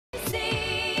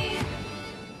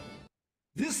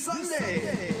This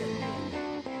Sunday.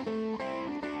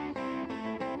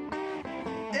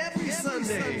 Every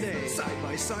Sunday. Side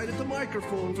by side at the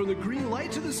microphone, from the green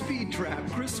light to the speed trap,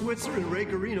 Chris Switzer and Ray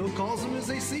Carino calls them as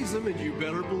they sees them, and you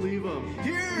better believe them.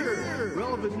 Here!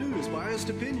 Relevant news, biased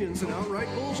opinions, and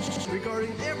outright bullshit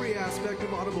regarding every aspect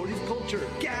of automotive culture.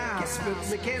 Gasp at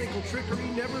mechanical trickery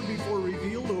never before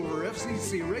revealed over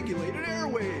FCC regulated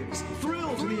airwaves.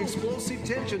 Thrill to the explosive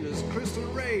tension as Chris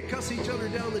and Ray cuss each other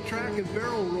down the track and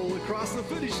barrel roll across the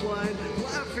finish line,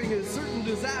 laughing at certain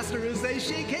disaster as they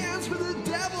shake hands with the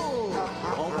devil.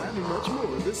 All that and much more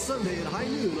this Sunday at high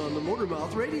noon on the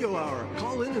MotorMouth Radio Hour.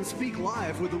 Call in and speak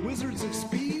live with the Wizards of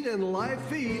Speed and live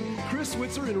feed, Chris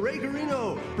Switzer and Ray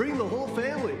Carino. Bring the whole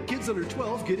family. Kids under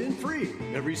 12 get in free.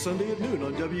 Every Sunday at noon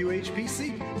on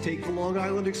WHPC. Take the Long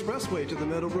Island Expressway to the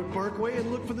Meadowbrook Parkway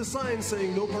and look for the sign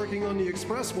saying no parking on the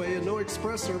expressway and no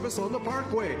express service on the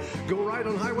parkway. Go right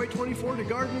on Highway 24 to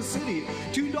Garden City.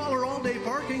 $2 all-day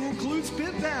parking includes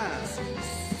pit pass.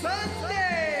 Sunday!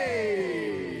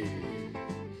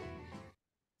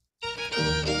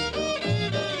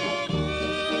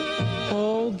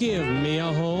 Oh, give me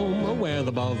a home where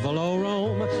the buffalo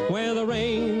roam, where the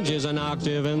range is an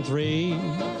octave and three,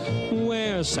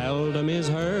 where seldom is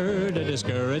heard a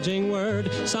discouraging word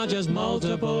such as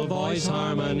multiple voice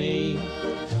harmony.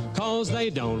 'Cause they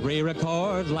don't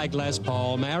re-record like Les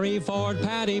Paul, Mary Ford,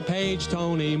 Patty Page,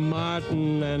 Tony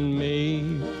Martin, and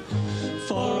me.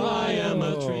 For I am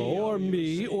a tree. Or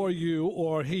me, or you,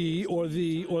 or he, or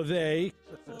thee, or they,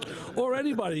 or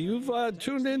anybody. You've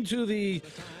tuned into the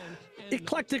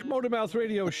eclectic MotorMouth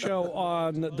Radio show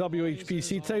on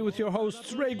WHPC today with your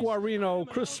hosts Ray Guarino,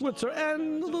 Chris Switzer,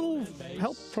 and a little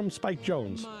help from Spike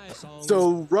Jones.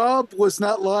 So Rob was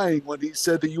not lying when he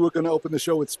said that you were going to open the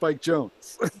show with Spike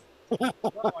Jones. No,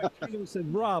 I kind of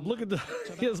said, Rob, look at the,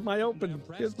 here's my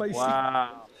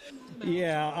Wow.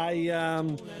 Yeah,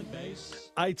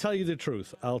 I tell you the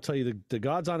truth. I'll tell you the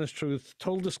God's honest truth,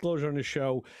 total disclosure on the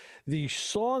show. The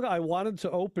song I wanted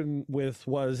to open with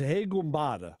was Hey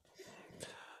Gumbada.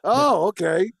 Oh,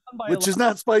 okay. Which is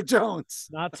not Spike Jones.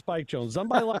 Not Spike Jones. Done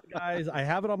by a lot of guys. I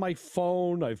have it on my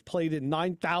phone. I've played it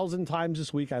 9,000 times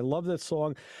this week. I love that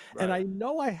song. Right. And I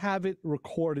know I have it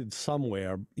recorded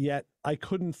somewhere, yet I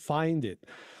couldn't find it.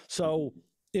 So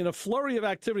in a flurry of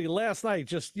activity last night,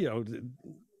 just, I'm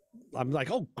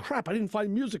like, oh, crap, I didn't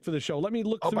find music for the show. Let me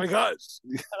look through. Oh, my gosh.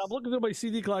 And I'm looking through my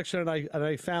CD collection, and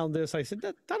I found this. I said,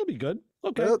 that'll be good.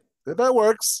 Okay. That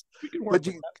works. We can work with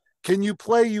that. Can you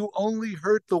play You Only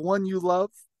Hurt the One You Love?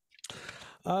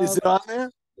 Is it on there?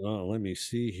 Oh, let me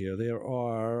see here. There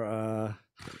are,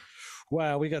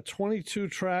 wow, we got 22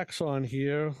 tracks on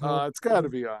here. It's got to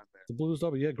be on there. The Blues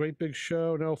Double, yeah, Great Big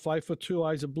Show. No, 5'2",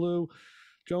 Eyes of Blue.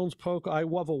 Jones Polka, I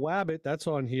Love a Wabbit, that's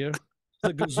on here.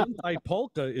 The Gesundheit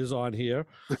Polka is on here.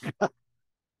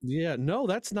 Yeah, no,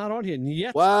 that's not on here.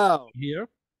 Yet wow. Here.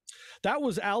 That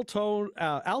was alto,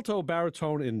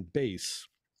 baritone, and bass.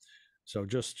 So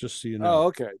just so you know. Oh,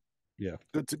 okay. Yeah.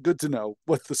 Good to know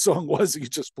what the song was you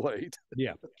just played.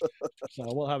 Yeah. So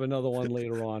we'll have another one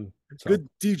later on. So. Good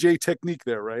DJ technique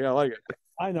there, Ray. I like it.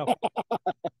 I know.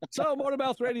 So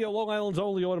MotorMouth Radio, Long Island's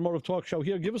only automotive talk show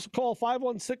here. Give us a call,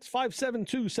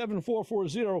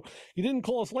 516-572-7440. You didn't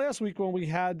call us last week when we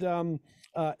had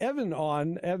Evan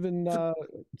on. Evan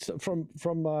from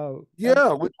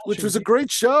which was a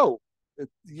great show.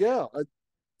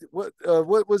 What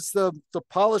was the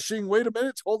polishing? Wait a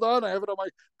minute, hold on. I have it on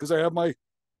because I have my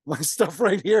stuff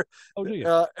right here. Oh, do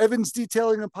you? Evan's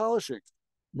Detailing and Polishing.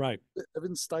 Right.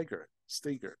 Evan Steiger.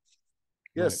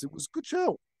 Yes, right. It was a good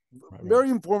show. Right. Very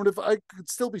informative. I could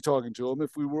still be talking to him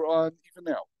if we were on even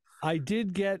now. I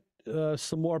did get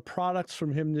some more products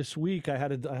from him this week. I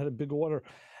had a big order.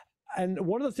 And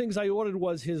one of the things I ordered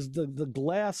was the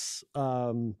glass.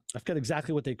 I forget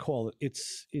exactly what they call it.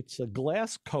 It's a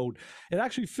glass coat. It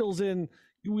actually fills in.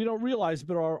 We don't realize,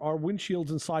 but our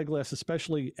windshields and side glass,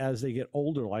 especially as they get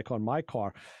older, like on my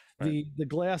car, right. the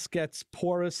glass gets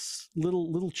porous,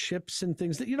 little chips and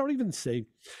things that you don't even see.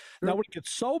 Sure. Now, when it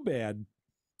gets so bad,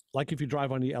 like if you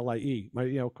drive on the LIE,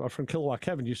 our friend Kilowatt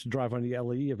Kevin used to drive on the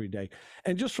LIE every day,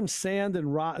 and just from sand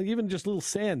and rock, even just little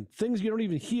sand, things you don't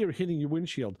even hear hitting your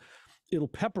windshield, it'll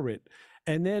pepper it.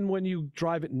 And then when you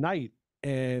drive at night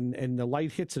and the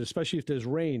light hits it, especially if there's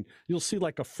rain, you'll see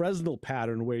like a Fresnel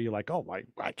pattern where you're like, oh,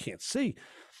 I can't see.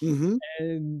 Mm-hmm.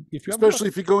 And if you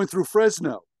if you're going through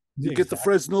Fresno, you get the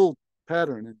Fresnel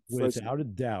pattern. Without a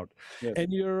doubt. Yes.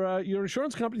 And your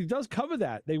insurance company does cover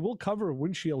that. They will cover a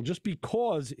windshield just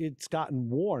because it's gotten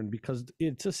worn, because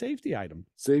it's a safety item.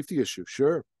 Safety issue,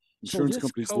 sure. Insurance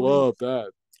companies love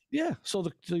that. Yeah. So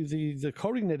the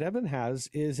coating that Evan has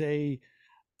is it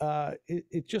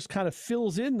just kind of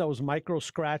fills in those micro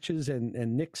scratches and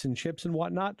nicks and chips and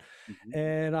whatnot. Mhm.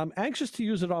 And I'm anxious to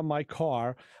use it on my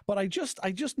car, but I just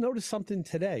noticed something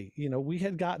today. We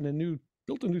had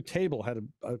built a new table.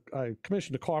 I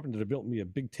commissioned a carpenter to build me a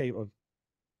big table.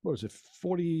 What was it?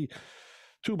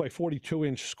 42 by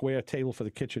 42-inch square table for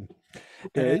the kitchen.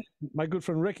 Okay. And my good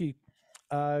friend Ricky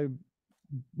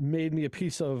made me a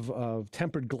piece of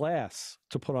tempered glass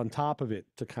to put on top of it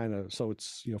to kind of, so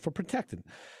it's, for protecting.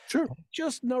 Sure.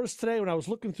 Just noticed today when I was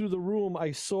looking through the room,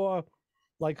 I saw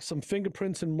like some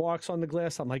fingerprints and marks on the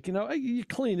glass. I'm like, you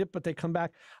clean it, but they come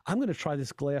back. I'm going to try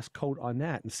this glass coat on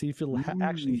that and see if it'll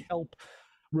actually help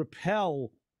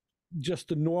repel just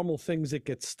the normal things that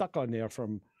get stuck on there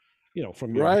from your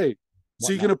Right.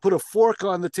 So you're going to put a fork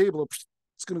on the table.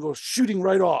 It's going to go shooting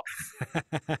right off.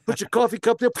 Put your coffee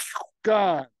cup there.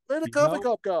 Gone. Where'd the coffee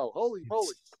cup go? Holy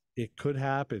moly. It could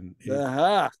happen. Could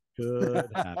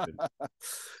happen.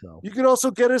 So. You can also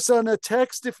get us on a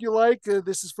text if you like.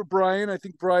 This is for Brian. I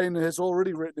think Brian has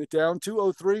already written it down.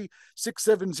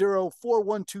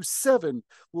 203-670-4127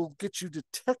 will get you to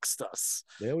text us.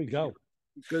 There we go.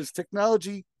 Because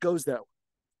technology goes that way.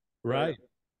 Right.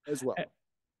 As well.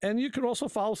 And you can also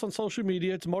follow us on social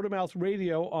media. It's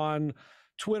MotorMouthRadio on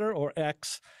Twitter or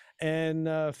X, and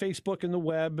Facebook and the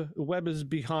web. The web is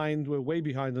behind. We're way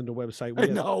behind on the website. I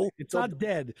know. It's not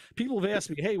dead. People have asked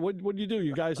me, hey, what do you do?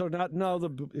 You guys are not,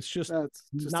 it's just not a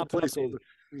placeholder.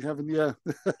 We haven't,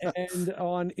 And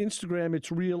on Instagram, it's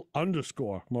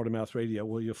real_MotorMouthRadio,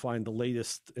 where you'll find the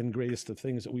latest and greatest of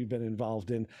things that we've been involved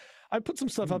in. I put some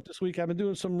stuff up this week. I've been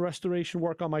doing some restoration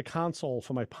work on my console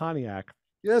for my Pontiac.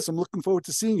 Yes, I'm looking forward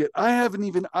to seeing it. I haven't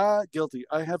even, guilty.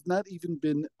 I have not even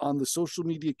been on the social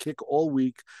media kick all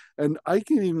week, and I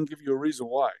can't even give you a reason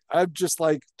why. I've just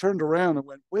turned around and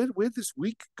went, where'd this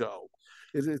week go?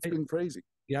 It's been crazy.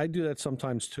 Yeah, I do that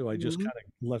sometimes too. I just kind of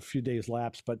let a few days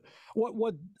lapse. But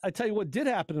what I tell you what did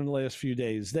happen in the last few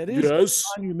days, that is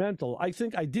monumental. I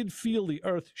think I did feel the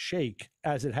earth shake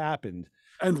as it happened.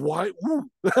 And why?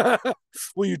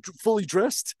 Were you fully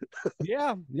dressed?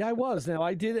 Yeah, I was. Now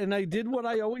I did what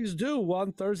I always do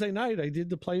on Thursday night. I did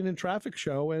the Plane and Traffic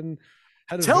show and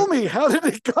had Tell me, how did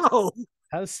it go?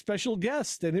 Had a special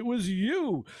guest, and it was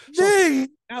you. Me?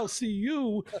 I'll see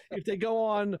you if they go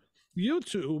on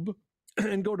YouTube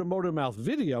and go to MotorMouth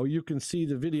Video. You can see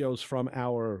the videos from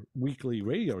our weekly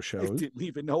radio shows. I didn't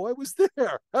even know I was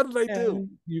there. How did I do?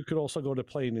 You could also go to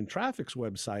Plane and Traffic's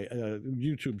website,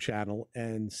 YouTube channel,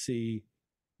 and see,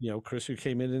 Chris, who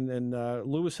came in, and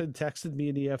Lewis had texted me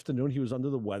in the afternoon. He was under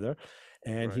the weather,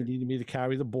 and he needed me to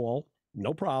carry the ball.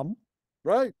 No problem.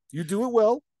 Right. You do it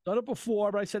well. Done it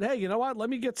before, but I said, hey, you know what? Let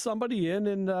me get somebody in,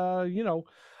 and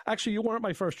actually, you weren't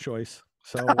my first choice.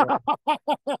 So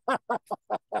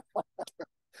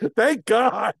thank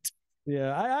God.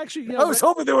 Yeah, I actually, I was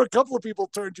hoping there were a couple of people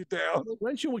turned you down. I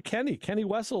went with Kenny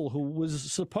Wessel, who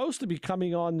was supposed to be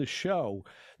coming on the show,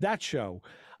 that show.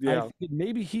 Yeah. I figured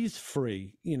maybe he's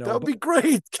free, That would be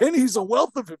great. Kenny's a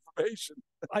wealth of information.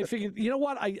 I figured, you know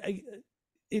what?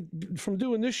 From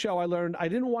doing this show, I learned I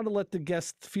didn't want to let the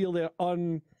guests feel they're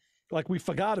like we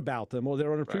forgot about them or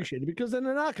they're unappreciated, because then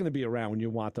they're not going to be around when you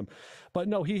want them. But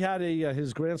no, he had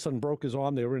his grandson broke his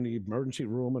arm. They were in the emergency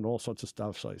room and all sorts of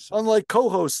stuff. So unlike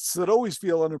co-hosts that always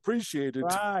feel unappreciated.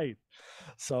 Right.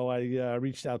 So I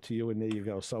reached out to you, and there you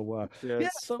go. So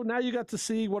so now you got to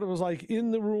see what it was like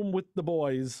in the room with the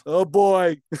boys. Oh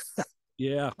boy.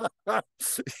 Yeah.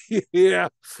 Yeah.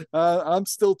 I'm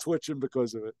still twitching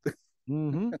because of it.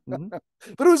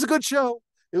 But it was a good show.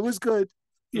 It was good.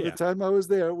 For the time I was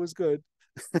there, it was good.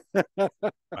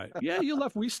 Right. Yeah, you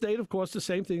left. We stayed, of course, the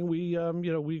same thing. We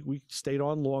we stayed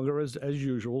on longer as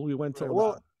usual. We went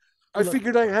to I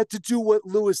figured I had to do what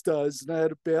Lewis does, and I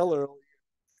had to bail early.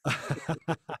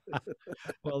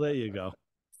 Well, there you go.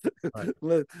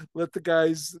 Right. Let the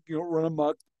guys run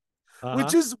amok.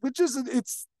 It is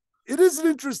an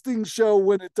interesting show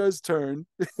when it does turn.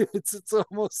 It's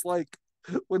almost like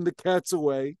when the cat's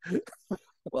away.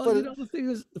 Well, the thing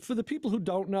is, for the people who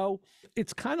don't know,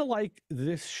 it's kind of like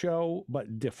this show,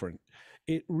 but different.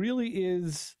 It really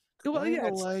is. Well,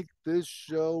 it's like this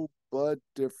show, but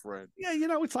different. Yeah,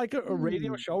 it's like a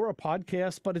radio show or a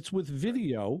podcast, but it's with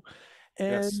video.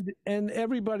 And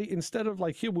everybody, instead of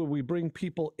like here where we bring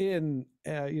people in,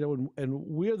 and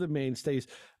we're the mainstays,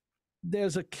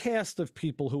 there's a cast of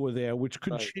people who are there, which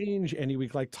could change any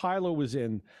week. Like Tyler was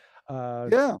in.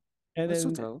 And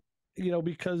then,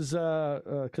 because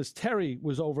Terry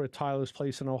was over at Tyler's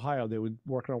place in Ohio. They were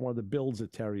working on one of the builds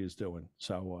that Terry is doing.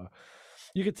 So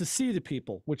you get to see the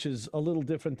people, which is a little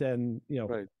different than,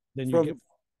 than you get.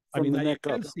 I mean, the now you neck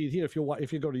up. can see it here if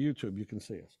you go to YouTube, you can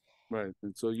see us. Right.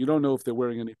 And so you don't know if they're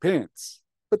wearing any pants,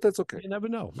 but that's okay. You never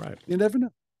know, right? You never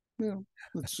know.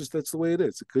 That's the way it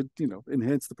is. It could,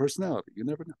 enhance the personality. You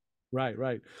never know.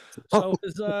 Right. So,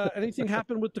 has anything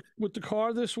happened with the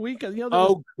car this week?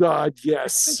 Oh God, I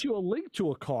yes. sent you a link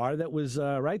to a car that was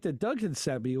right that Doug had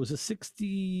sent me. It was a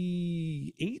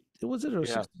 68, was it, or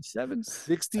 67?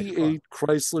 68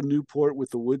 Chrysler Newport with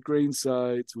the wood grain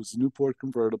sides. It was a Newport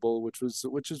convertible, which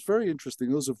is very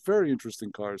interesting. Those are very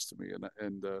interesting cars to me,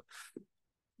 and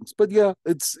but yeah,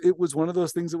 it was one of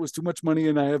those things that was too much money,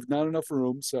 and I have not enough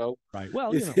room. So right.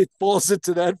 Well, it falls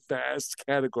into that vast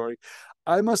category.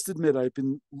 I must admit, I've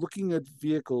been looking at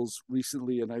vehicles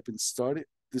recently, and I've been starting.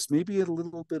 This may be a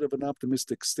little bit of an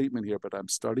optimistic statement here, but I'm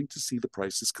starting to see the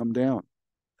prices come down.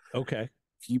 Okay.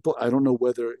 People, I don't know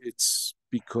whether it's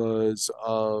because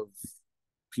of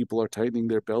people are tightening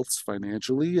their belts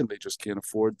financially and they just can't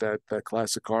afford that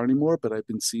classic car anymore. But I've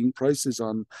been seeing prices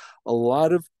on a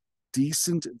lot of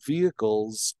decent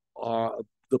vehicles.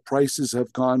 The prices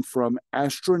have gone from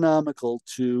astronomical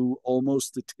to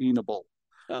almost attainable.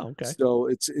 Oh, okay. So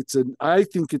I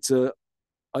think it's a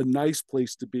nice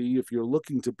place to be if you're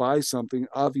looking to buy something.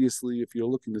 Obviously, if you're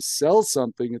looking to sell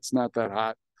something, it's not that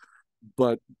hot.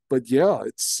 But yeah,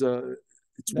 it's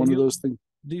one of those things.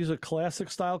 These are classic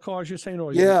style cars, you're saying,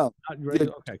 or yeah,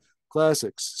 okay,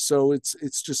 classics. So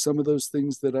it's just some of those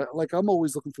things that I'm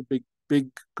always looking for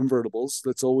big convertibles.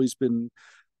 That's always been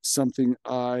something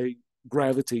I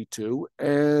gravitate to,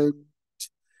 and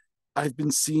I've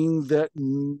been seeing that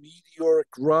meteoric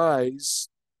rise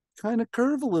kind of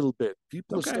curve a little bit.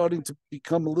 People are starting to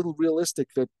become a little realistic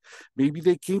that maybe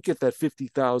they can't get that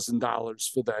 $50,000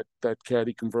 for that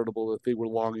Caddy convertible that they were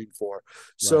longing for. Right.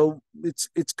 So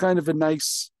it's kind of a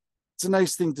nice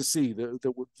thing to see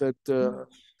that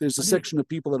there's a section of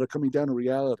people that are coming down to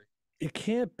reality. It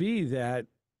can't be that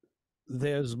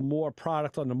there's more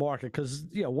product on the market because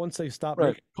once they stop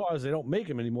making cars, they don't make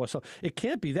them anymore. So it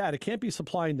can't be that. It can't be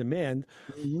supply and demand.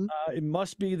 Mm-hmm. It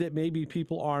must be that maybe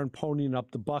people aren't ponying up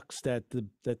the bucks that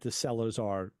the sellers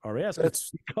are asking.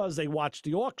 That's because they watch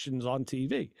the auctions on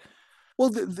TV. Well,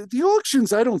 the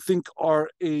auctions I don't think are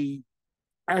a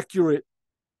accurate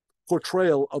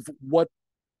portrayal of what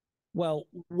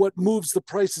moves the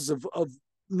prices of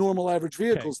normal average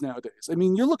vehicles nowadays. I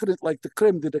mean, you're looking at like the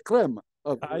creme de la creme.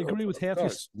 I agree with half your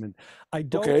statement. I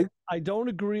don't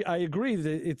agree. I agree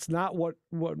that it's not what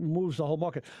moves the whole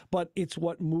market, but it's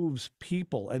what moves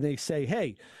people. And they say,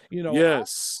 hey,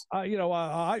 yes,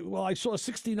 I saw a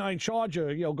 69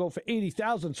 Charger, go for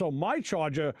 80,000. So my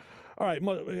Charger, all right,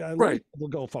 will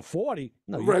go for 40.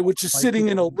 No, right, which is sitting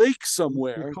in a lake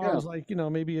somewhere. Your car is like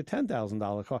maybe a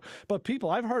 $10,000 car. But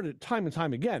people, I've heard it time and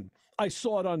time again. I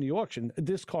saw it on the auction.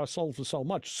 This car sold for so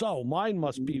much, so mine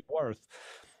must be worth.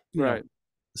 Right.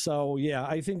 So yeah,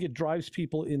 I think it drives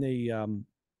people in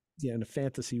a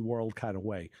fantasy world kind of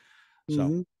way.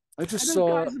 So I just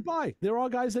saw guys that buy. There are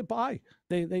guys that buy.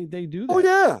 They do that. Oh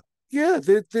yeah.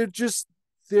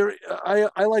 They're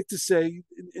I like to say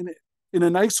in a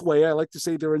nice way, I like to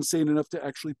say they're insane enough to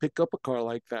actually pick up a car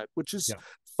like that, which is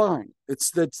fine.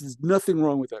 There's nothing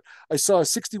wrong with that. I saw a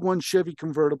 61 Chevy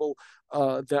convertible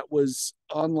that was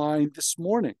online this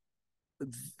morning.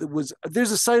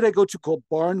 There's a site I go to called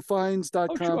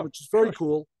barnfinds.com, which is very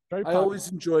cool. I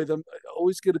always enjoy them. I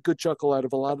always get a good chuckle out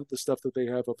of a lot of the stuff that they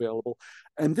have available.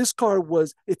 And this car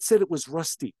it said it was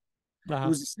rusty. It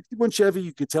was a 61 Chevy.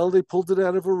 You could tell they pulled it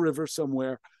out of a river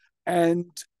somewhere. And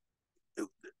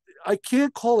I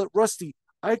can't call it rusty.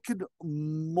 I could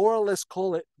more or less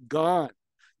call it gone.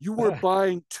 You were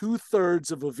buying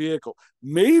 2/3 of a vehicle,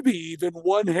 maybe even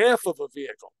 1/2 of a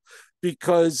vehicle,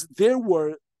 because there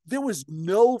was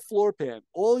no floor pan.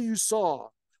 All you saw,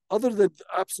 other than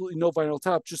absolutely no vinyl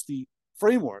top, just the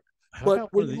framework.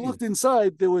 But when you looked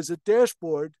inside, there was a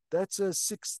dashboard. That's a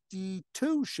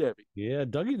 62 Chevy. Yeah,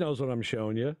 Dougie knows what I'm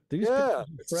showing you. These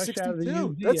fresh 62. Out of the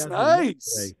UV. That's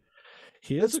nice.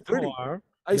 Here's a car.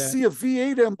 I see a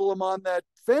V8 emblem on that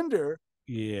fender.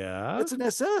 Yeah. That's an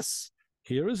SS.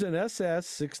 Here is an SS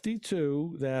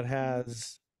 62 that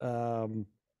has a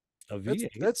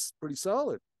V8. That's pretty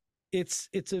solid. It's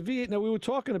a V8. Now, we were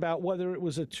talking about whether it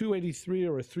was a 283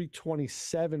 or a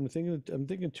 327. I'm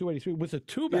thinking 283 with a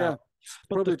tube out.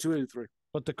 Probably 283.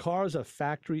 But the car is a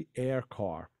factory air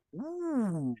car.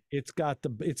 Ooh. It's got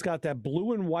that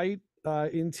blue and white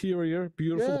interior,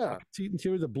 beautiful seat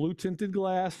interior, the blue tinted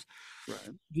glass. Right.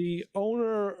 The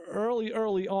owner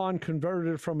early on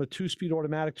converted it from a 2-speed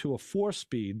automatic to a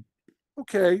 4-speed.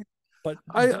 Okay. But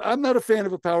I'm not a fan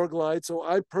of a power glide, so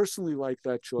I personally like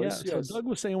that choice. yeah. Yes. So Doug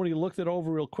was saying when he looked it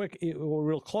over real quick, or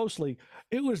real closely,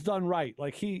 it was done right.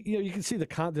 Like you can see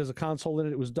there's a console in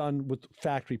it. It was done with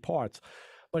factory parts.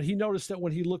 But he noticed that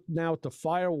when he looked now at the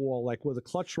firewall, like where the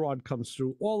clutch rod comes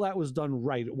through, all that was done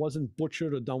right. It wasn't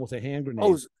butchered or done with a hand grenade.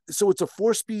 Oh, so it's a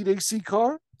 4-speed AC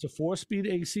car? It's a 4-speed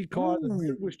AC car. The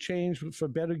gear was changed for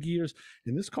better gears,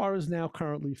 and this car is now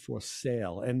currently for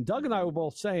sale. And Doug and I were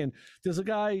both saying, there's a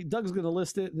guy, Doug's going to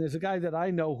list it, and there's a guy that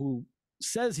I know who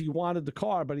says he wanted the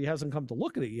car, but he hasn't come to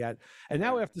look at it yet. And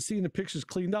now after seeing the pictures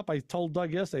cleaned up, I told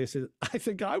Doug yesterday, I said, I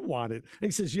think I want it. And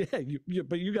he says, yeah,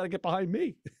 but you got to get behind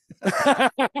me. I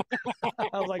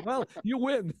was like, well, you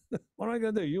win. What am I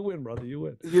going to do? You win, brother. You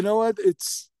win. You know what? It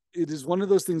is one of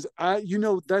those things.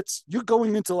 You're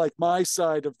going into like my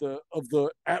side of the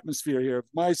atmosphere here.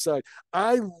 My side.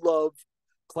 I love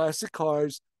classic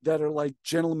cars that are like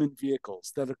gentleman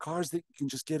vehicles, that are cars that you can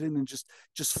just get in and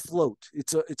just float.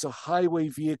 It's a highway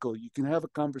vehicle. You can have a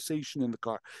conversation in the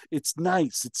car. It's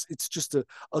nice. It's just a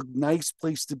nice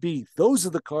place to be. Those are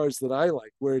the cars that I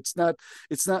like, where it's not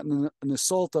an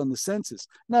assault on the senses.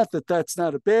 Not that that's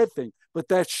not a bad thing, but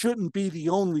that shouldn't be the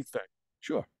only thing.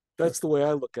 Sure. That's the way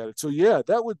I look at it. So yeah,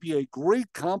 that would be a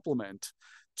great compliment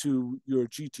to your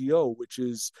GTO, which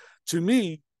is, to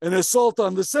me, an assault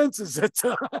on the senses at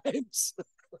times.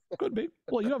 Could be.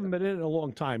 Well, you haven't been in it in a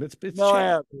long time. It's changed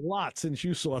a lot since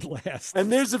you saw it last.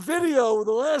 And there's a video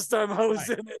the last time I was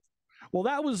in it. Well,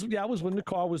 that was when the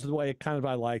car was the way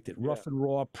I liked it. Rough and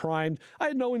raw, primed. I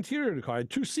had no interior in the car. I had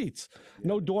 2 seats.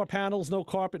 No door panels, no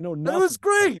carpet, no nothing. It was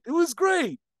great. It was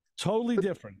great. Totally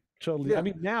different. Totally. Yeah. I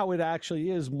mean, now it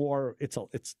actually is more, it's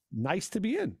nice to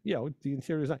be in. You know, the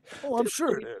interior is nice. Oh, I'm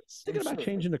sure it is. Thinking about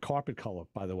changing the carpet color,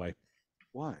 by the way.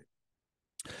 Why?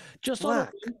 Just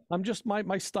black. I'm just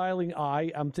my styling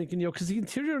eye. I'm thinking, because the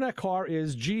interior of that car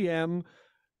is GM,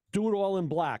 do it all in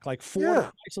black. Like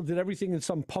Ford did everything in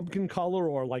some pumpkin color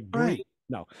or like green. Right.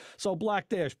 No. So black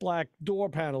dash, black door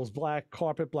panels, black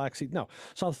carpet, black seat. No.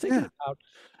 So I'm thinking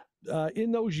about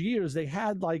in those years they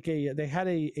had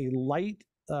a light.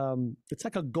 It's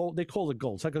like a gold. They call it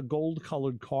gold. It's like a gold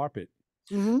colored carpet.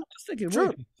 Mm-hmm. I was thinking,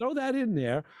 wait, throw that in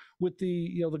there with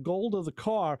the the gold of the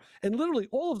car, and literally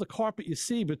all of the carpet you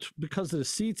see, but because of the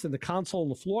seats and the console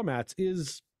and the floor mats,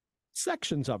 is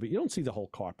sections of it. You don't see the whole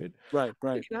carpet. Right.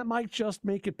 That might just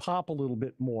make it pop a little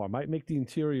bit more. Might make the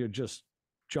interior just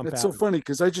jump out. It's so funny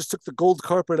because I just took the gold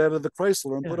carpet out of the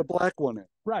Chrysler and put a black one in.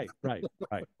 Right.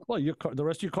 Well, the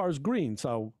rest of your car is green,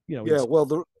 so Yeah.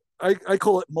 Well, I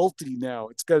call it multi now.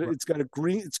 It's got a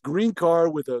green car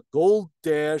with a gold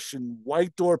dash and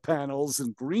white door panels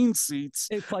and green seats.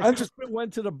 It's like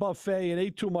went to the buffet and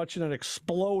ate too much and it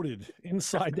exploded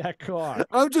inside that car.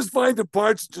 I'm just finding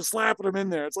parts and just slapping them in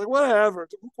there. It's like, whatever.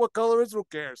 What color is it? Who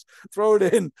cares? Throw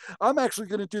it in. I'm actually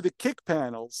going to do the kick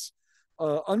panels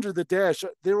under the dash.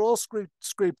 They're all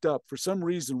scraped up. For some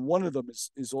reason, one of them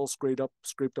is all scraped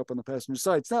up on the passenger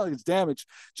side. It's not like it's damaged,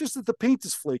 just that the paint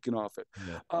is flaking off it.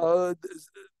 Yeah.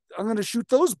 I'm going to shoot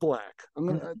those black. I'm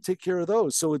going to take care of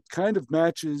those. So it kind of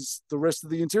matches the rest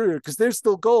of the interior because they're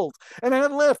still gold. And I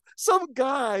had left some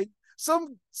guy,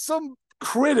 some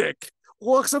critic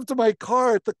walks up to my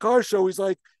car at the car show. He's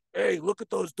like, hey, look at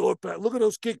those door panels. Look at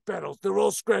those kick panels. They're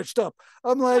all scratched up.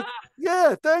 I'm like,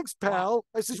 yeah, thanks, pal.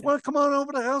 I said, you want to come on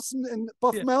over to the house and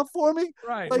buff them out for me?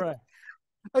 Right.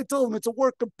 I told him it's a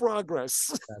work of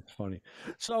progress. That's funny.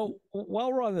 So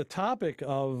while we're on the topic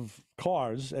of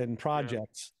cars and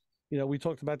projects, we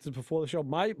talked about this before the show.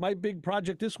 My big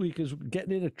project this week is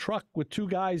getting in a truck with 2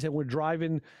 guys and we're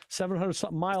driving 700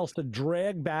 something miles to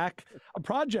drag back a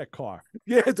project car.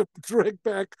 Yeah, to drag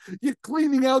back. You're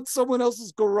cleaning out someone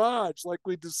else's garage like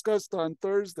we discussed on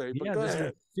Thursday. But this is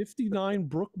a 59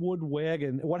 Brookwood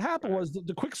wagon. What happened was,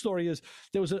 the quick story is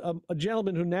there was a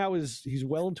gentleman who now he's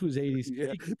well into his 80s.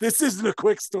 Yeah, this isn't a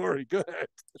quick story. Go ahead.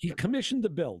 He commissioned the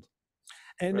build.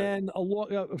 And then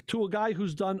to a guy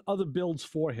who's done other builds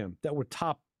for him that were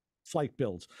top flight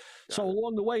builds. So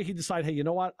along the way, he decided, hey, you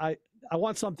know what? I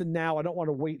want something now. I don't want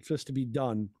to wait for this to be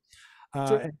done.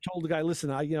 And told the guy,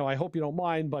 listen, I hope you don't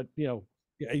mind, but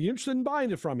are you interested in buying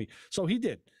it from me? So he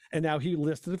did. And now he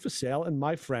listed it for sale. And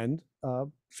my friend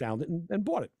found it and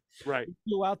bought it. Right. He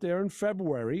flew out there in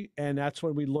February. And that's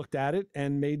when we looked at it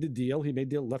and made the deal. He made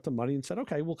the deal, left the money and said,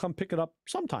 okay, we'll come pick it up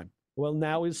sometime. Well,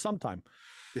 now is sometime.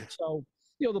 Yeah. So,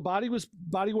 the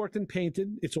body worked and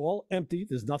painted. It's all empty.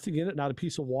 There's nothing in it. Not a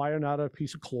piece of wire, not a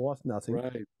piece of cloth, nothing.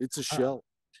 Right. It's a shell.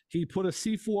 He put a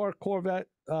C4 Corvette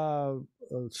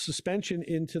suspension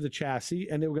into the chassis,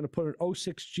 and they were going to put an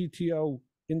 06 GTO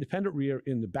independent rear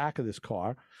in the back of this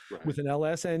car with an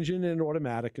LS engine and an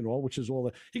automatic and all, which is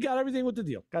all he got everything with the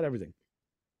deal, got everything.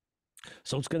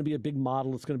 So it's going to be a big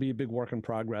model. It's going to be a big work in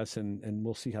progress, and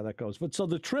we'll see how that goes. But so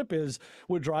the trip is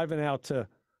we're driving out to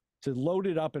load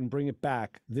it up and bring it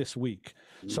back this week.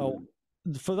 So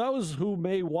for those who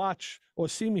may watch or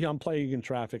see me on Playing in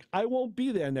Traffic, I won't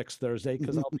be there next Thursday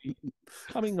because I'll be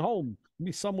coming home,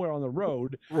 be somewhere on the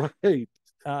road. Right.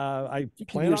 I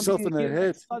plan yourself on in being the here head.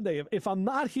 next Sunday. If I'm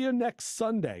not here next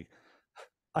Sunday,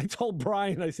 I told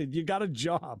Brian, I said, you got a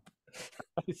job.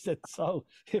 I said, so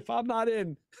if I'm not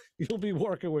in, you'll be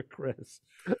working with Chris.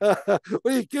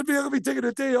 Wait, kid, me, I'm going to be taking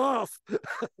a day off.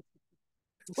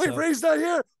 Wait, So- Ray's not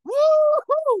here.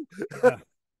 Woo! Yeah.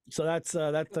 So that's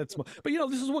but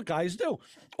this is what guys do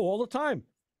all the time.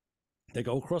 They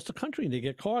go across the country and they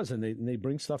get cars and they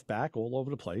bring stuff back all over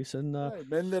the place. And Right,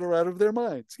 men that are out of their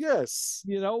minds. Yes.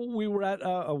 we were at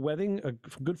a wedding,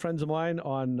 good friends of mine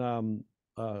on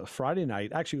Friday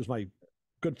night. Actually, it was my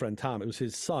good friend Tom. It was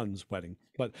his son's wedding,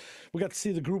 but we got to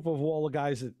see the group of all the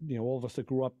guys that all of us that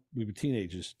grew up. We were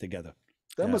teenagers together.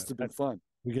 That must have been fun.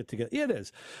 We get together. Yeah, it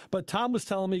is. But Tom was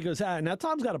telling me, he goes, now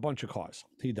Tom's got a bunch of cars.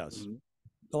 He does.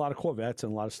 A lot of Corvettes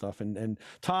and a lot of stuff. And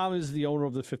Tom is the owner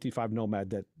of the 55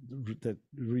 Nomad that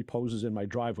reposes in my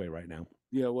driveway right now.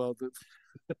 Yeah, well,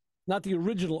 Not the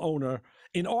original owner.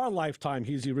 In our lifetime,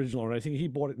 he's the original owner. I think he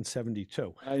bought it in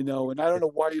 72. I know. And I don't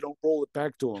know why you don't roll it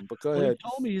back to him, but go Well, ahead. he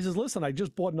told me, he says, listen, I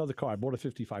just bought another car. I bought a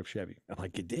 55 Chevy. I'm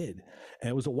like, you did? And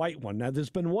it was a white one. Now, there's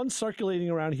been one circulating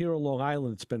around here on Long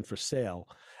Island that's been for sale.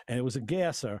 And it was a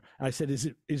gasser. And I said, is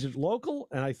it local?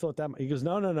 And I thought that, he goes,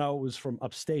 no, it was from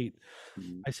upstate.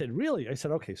 I said, really? I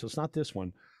said, okay, so it's not this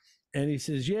one. And he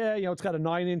says, yeah, it's got a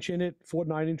 9-inch in it, Ford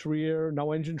 9-inch rear,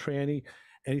 no engine tranny.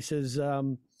 And he says,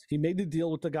 he made the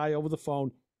deal with the guy over the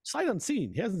phone, sight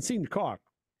unseen. He hasn't seen the car.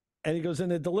 And he goes, and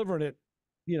they're delivering it,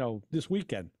 this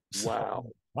weekend. Wow.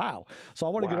 Wow. So I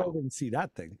want to get over and see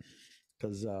that thing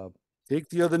because Take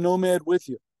the other Nomad with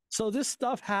you. so this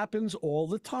stuff happens all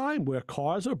the time where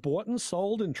cars are bought and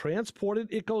sold and transported.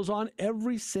 It goes on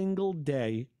every single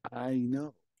day. I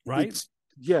know. Right? It's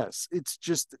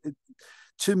just,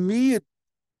 to me,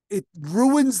 it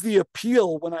ruins the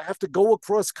appeal when I have to go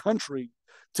across country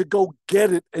to go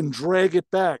get it and drag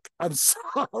it back. I'm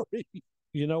sorry.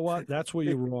 You know what? That's where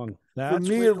you're wrong. For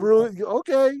me, it ruins.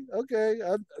 Okay.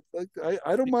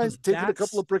 I don't mind taking a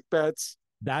couple of brickbats.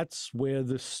 That's where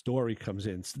the story comes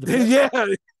in. Yeah.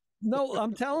 No,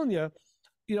 I'm telling you,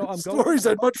 I'm Stories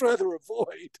I'd much rather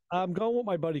avoid. I'm going with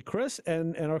my buddy Chris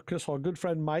and our good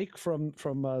friend Mike from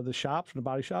the shop, from the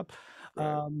body shop.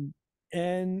 Right.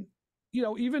 And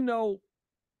even though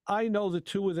I know the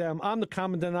two of them, I'm the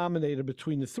common denominator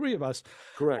between the three of us.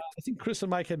 Correct. I think Chris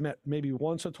and Mike had met maybe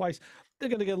once or twice. They're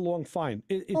going to get along fine.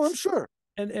 I'm sure.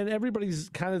 And everybody's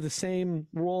kind of the same.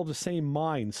 We're all the same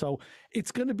mind. So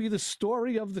it's going to be the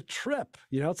story of the trip.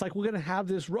 It's like we're going to have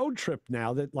this road trip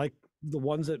now that like the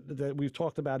ones that we've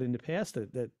talked about in the past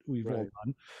that we've all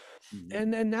done.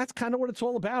 And that's kind of what it's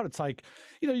all about. It's like,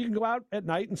 you can go out at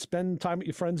night and spend time with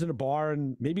your friends in a bar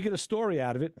and maybe get a story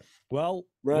out of it. Well,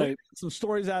 we'll get some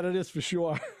stories out of this for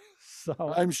sure. So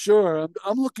I'm sure.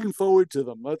 I'm looking forward to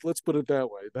them. Let's put it that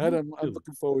way. I'm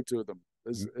looking forward to them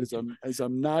as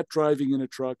I'm not driving in a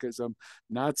truck, as I'm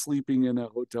not sleeping in a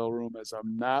hotel room, as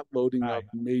I'm not loading up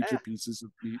major pieces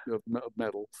of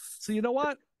metal. So you know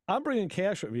what? I'm bringing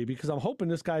cash with me because I'm hoping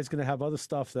this guy's going to have other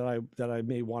stuff that I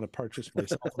may want to purchase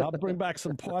myself. And I'll bring back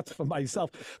some parts for myself.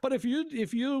 But if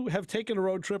you have taken a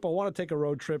road trip or want to take a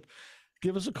road trip,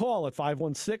 give us a call at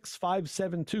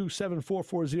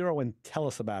 516-572-7440 and tell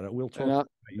us about it. We'll talk.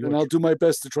 And I'll do my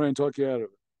best to try and talk you out of it.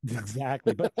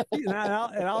 Exactly. But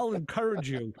I'll encourage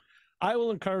you. I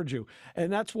will encourage you.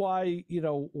 And that's why,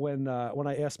 when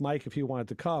I asked Mike if he wanted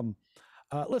to come,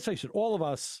 let's face it, all of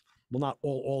us, well, not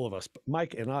all of us, but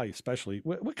Mike and I especially,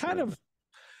 we're kind of,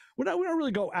 we don't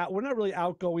really go out. We're not really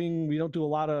outgoing. We don't do a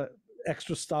lot of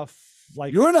extra stuff.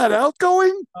 Like you're not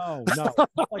outgoing? Oh no,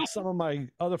 not like some of my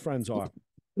other friends are.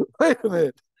 Wait a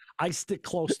minute. I stick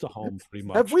close to home pretty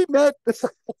much. Have we met?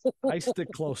 I stick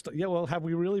close to. Yeah, well, have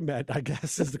we really met? I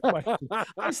guess is the question.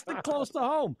 I stick close to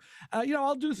home.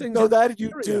 I'll do things. No, that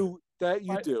you do. That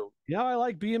you do. Yeah, I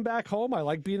like being back home. I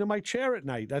like being in my chair at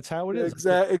night. That's how it is.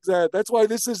 Exactly. That's why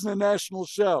this isn't a national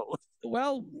show.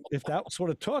 Well, if that sort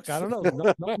of took, I don't know.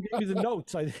 No one gave me the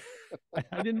notes. I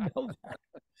didn't know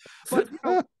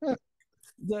that.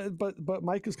 But but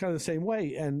Mike is kind of the same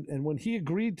way. And when he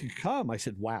agreed to come, I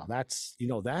said, "Wow, that's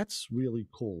really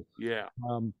cool." Yeah.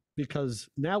 Because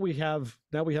now we have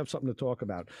something to talk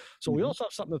about. So we also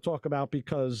have something to talk about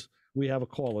because we have a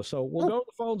caller. So we'll go to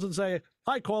the phones and say,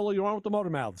 "Hi, caller, you're on with the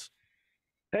Motor Mouths."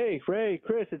 Hey, Ray,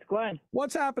 Chris, it's Glenn.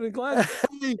 What's happening, Glenn?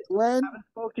 Hey, Glenn. I haven't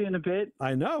spoke to you in a bit.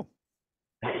 I know.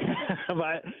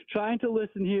 But trying to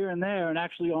listen here and there, and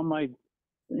actually on my,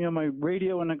 my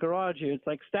radio in the garage here, it's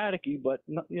like staticky. But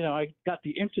I got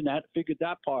the internet, figured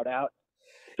that part out.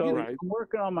 So Right. I'm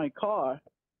working on my car.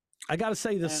 I got to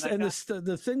say this,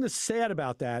 the thing that's sad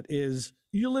about that is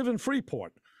you live in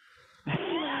Freeport.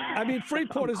 I mean,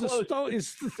 Freeport is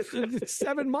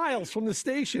 7 miles from the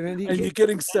station, and you're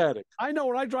getting static. I know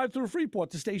when I drive through Freeport,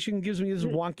 the station gives me this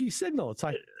wonky signal. It's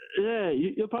like, yeah,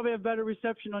 you'll probably have better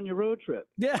reception on your road trip.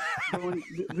 Yeah,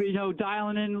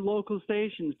 dialing in local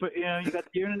stations, but you got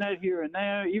the internet here and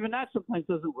there. Even that sometimes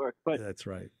doesn't work. But that's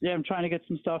right. Yeah, I'm trying to get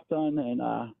some stuff done,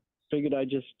 and figured I'd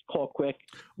just call quick.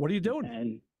 What are you doing?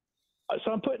 And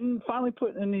so I'm finally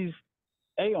putting in these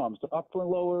A-arms, the upper and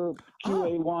lower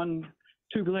QA1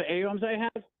 tubular A-arms I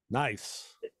have.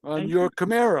 Nice. On your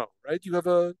Camaro, right? You have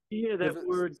a... Yeah, that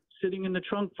were sitting in the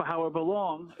trunk for however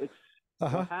long. It's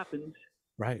what happened.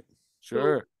 Right.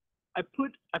 Sure. So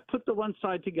I put the one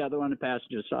side together on the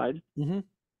passenger side, and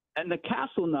the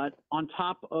castle nut on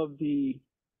top of in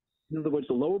other words,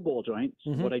 the lower ball joint,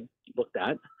 what I looked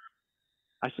at.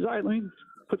 I said, all right, let me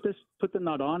put the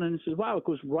nut on, and it says, wow, it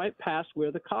goes right past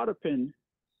where the cotter pin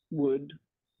would,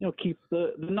 keep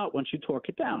the nut once you torque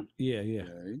it down. Yeah, yeah.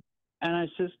 Okay. And I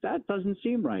says, that doesn't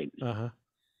seem right.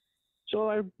 So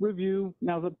I review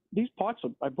now these parts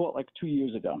I bought like 2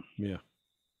 years ago. Yeah.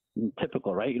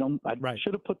 Typical, right? I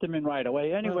should have put them in right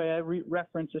away. Anyway, I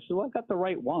reference this. So I got the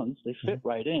right ones. They fit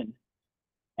right in.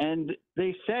 And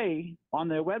they say on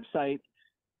their website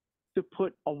to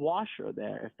put a washer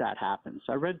there if that happens.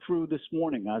 I read through this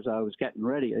morning as I was getting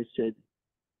ready. I said,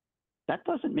 that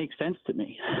doesn't make sense to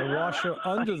me. The washer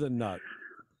under the nut.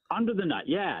 Under the nut,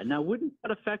 yeah. Now, wouldn't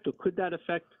that affect, or could that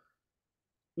affect?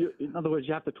 In other words,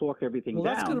 you have to torque everything down.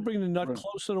 Well, that's going to bring the nut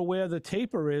closer to where the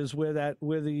taper is, where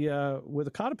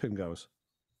the cotter pin goes.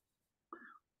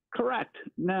 Correct.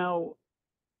 Now,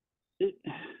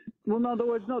 in other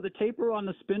words, no, the taper on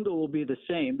the spindle will be the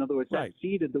same. In other words, that's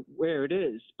seated where it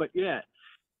is. But yeah,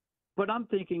 but I'm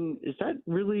thinking, is that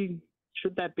really,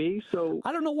 should that be? So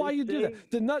I don't know why you do that.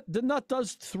 The nut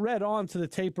does thread onto the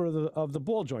taper of the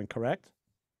ball joint, correct?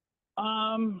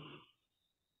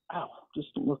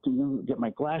 Just looking to get my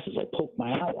glasses. I poked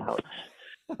my eye out.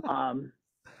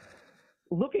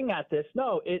 Looking at this,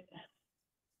 let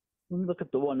me look at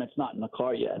the one that's not in the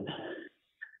car yet.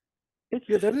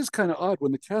 That is kind of odd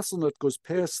when the castle nut goes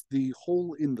past the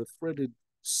hole in the threaded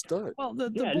stud. Well, the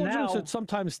ball joints are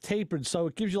sometimes tapered, so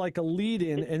it gives you like a lead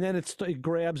in, and then it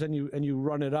grabs and you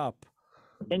run it up.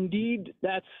 Indeed,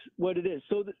 that's what it is.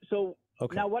 So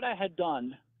now what I had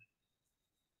done,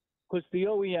 because the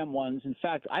OEM ones, in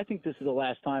fact, I think this is the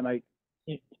last time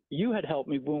you had helped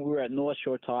me when we were at North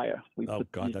Shore Tire. We put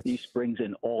these springs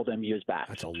in all them years back.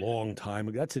 That's a long time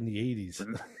ago. That's in the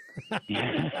 80s.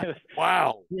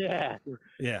 Wow. Yeah.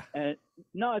 Yeah.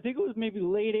 No, I think it was maybe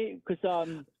late 80s,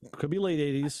 because could be late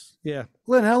 80s. Yeah.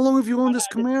 Glenn, how long have you owned this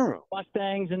Camaro?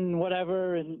 Mustangs and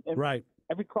whatever, and right.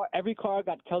 Every car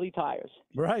got Kelly tires.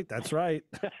 Right. That's right.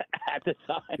 At the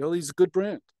time. Kelly's a good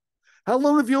brand. How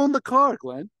long have you owned the car,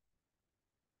 Glenn?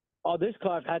 Oh, this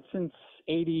car I've had since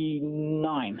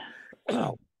 '89.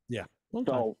 Oh, yeah.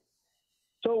 So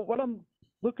what I'm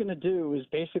looking to do is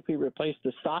basically replace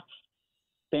the stock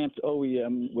stamped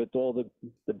OEM with all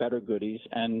the better goodies,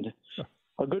 and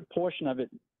a good portion of it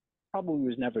probably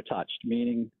was never touched,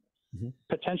 meaning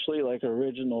potentially like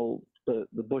original the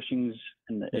bushings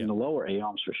and the lower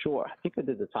A-arms for sure. I think I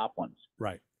did the top ones.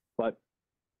 Right. But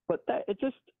that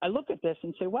I look at this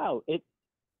and say, wow,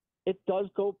 it does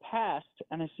go past,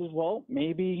 and I says, well,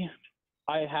 maybe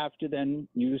I have to then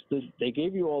use they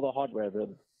gave you all the hardware, the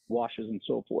washers and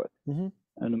so forth. And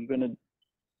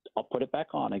I'll put it back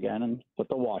on again and put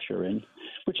the washer in,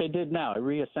 which I did now. I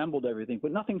reassembled everything,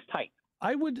 but nothing's tight.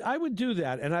 I would do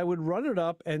that, and I would run it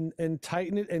up and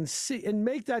tighten it and see and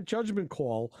make that judgment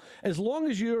call. As long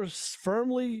as you're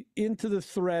firmly into the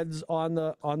threads on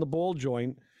the ball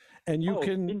joint, and you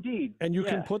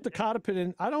can put the cotter pin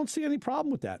in, I don't see any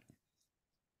problem with that.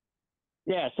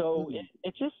 Yeah, so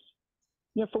it just,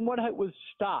 from what it was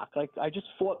stock, like I just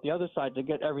fought the other side to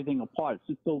get everything apart.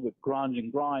 It's filled with grunge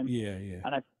and grime. Yeah, yeah.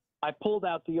 And I pulled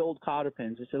out the old cotter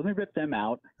pins. I said, let me rip them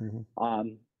out.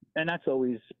 And that's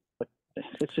always,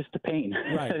 it's just a pain.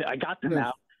 Right. I got them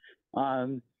out.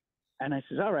 And I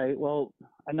says, all right, well,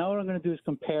 I know what I'm going to do is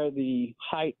compare the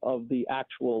height of the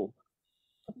actual,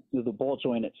 the ball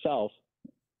joint itself,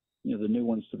 the new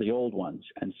ones to the old ones,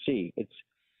 and see.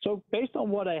 So based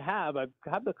on what I have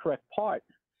the correct part,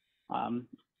 and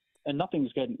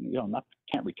nothing's getting,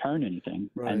 can't return anything.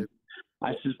 Right.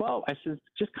 I says,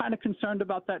 just kind of concerned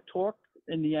about that torque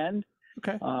in the end.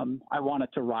 Okay. I want it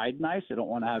to ride nice. I don't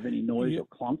want to have any noise or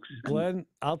clunks. Glenn,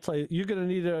 I'll tell you, you're going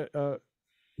to need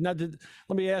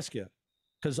let me ask you,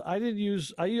 because I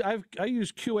use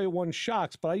QA1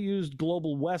 shocks, but I used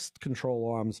Global West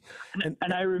control arms.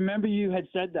 And I remember you had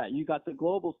said that you got the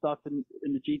global stuff in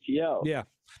the GTO. Yeah.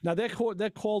 Now they're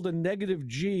called a negative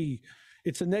G.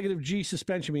 It's a negative G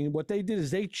suspension. I mean, what they did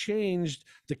is they changed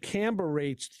the camber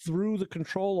rates through the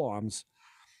control arms.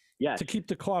 Yes. To keep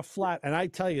the car flat. And I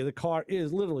tell you, the car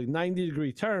is literally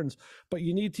 90-degree turns, but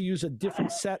you need to use a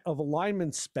different set of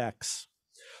alignment specs.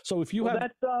 So if you have...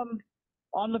 That's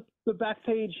on the back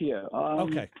page here.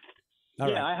 Okay. All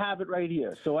right. I have it right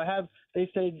here. So they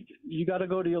say you got to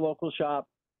go to your local shop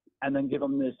and then give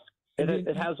them this.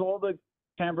 It has all the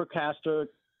camber caster,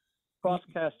 cross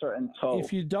caster, and toe.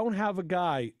 If you don't have a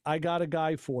guy, I got a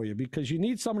guy for you, because you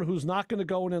need someone who's not going to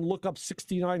go in and look up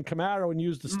 69 Camaro and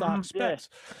use the stock specs.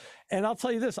 Yeah. And I'll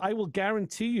tell you this, I will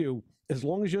guarantee you, as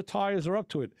long as your tires are up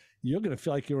to it, you're going to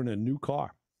feel like you're in a new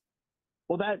car.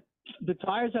 Well, the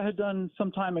tires I had done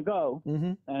some time ago,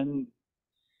 and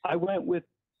I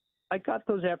got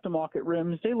those aftermarket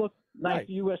rims. They look nice, right.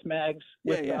 US mags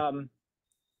with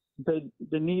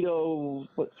the Nito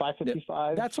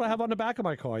 555. That's what I have on the back of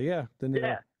my car. Yeah, the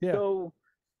Nito. Yeah. So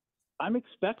I'm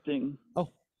expecting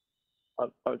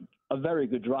a very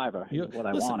good driver. Is what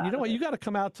I want. You know what? You got to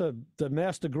come out to the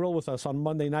Master Grill with us on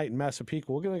Monday night in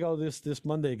Massapequa. We're going to go this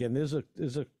Monday again.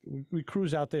 We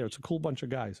cruise out there. It's a cool bunch of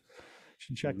guys. You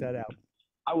should check that out.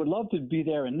 I would love to be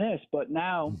there in this, but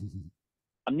now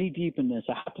I'm knee deep in this.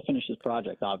 I have to finish this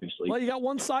project, obviously. Well, you got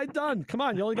one side done. Come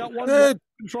on, you only got one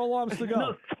control arms to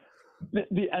go. No,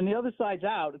 and the other side's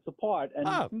out. It's apart, and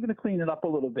I'm going to clean it up a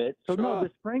little bit. So no,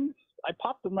 the springs, I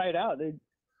popped them right out.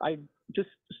 I just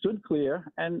stood clear,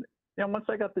 and once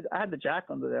I had the jack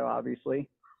under there, obviously.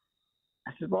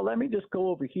 I said, well, let me just go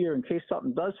over here in case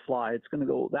something does fly. It's going to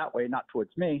go that way, not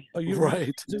towards me. Are you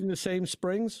using the same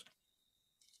springs?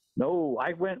 No,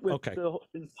 I went with the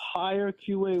entire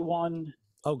QA1.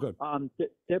 Oh, good.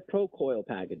 Their Pro Coil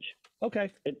package. Okay.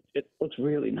 It looks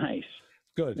really nice.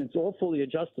 Good. And it's all fully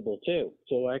adjustable too,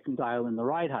 so I can dial in the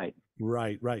ride height.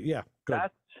 Right. Yeah. Good.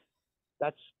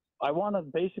 That's. I want to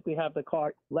basically have the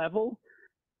car level,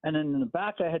 and then in the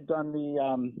back I had done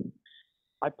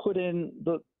I put in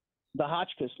the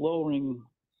Hotchkiss lowering.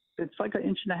 It's like 1.5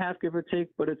 inches, give or take,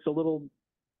 but it's a little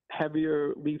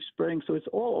heavier leaf spring, so it's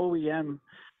all OEM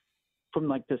from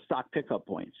like the stock pickup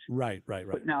points. Right.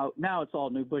 But now it's all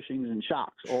new bushings and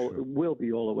shocks. It will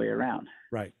be all the way around.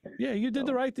 Right. Yeah, you did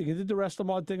the right thing. You did the rest of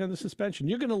the thing on the suspension.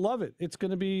 You're going to love it. It's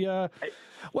going to be.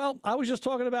 Well, I was just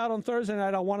talking about on Thursday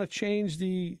night. I want to change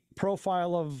the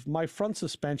profile of my front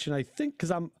suspension. I think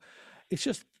because it's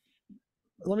just.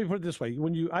 Let me put it this way: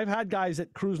 I've had guys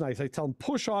at cruise nights. I tell them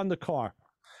push on the car.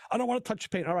 I don't want to touch the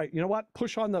paint. All right, you know what?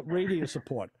 Push on the radiator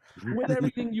support with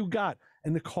everything you got,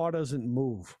 and the car doesn't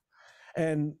move.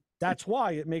 And that's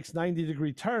why it makes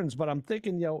 90-degree turns. But I'm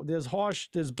thinking,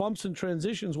 there's bumps and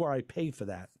transitions where I pay for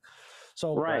that.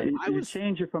 So I would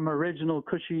change it from original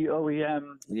cushy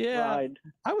OEM ride.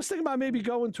 I was thinking about maybe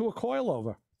going to a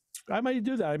coilover. I may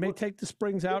do that. I may take the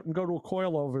springs out and go to a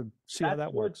coilover and see how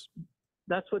that works.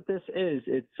 That's what this is.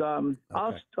 It's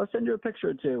I'll send you a picture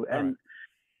or two. And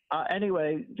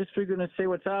anyway, just figuring to say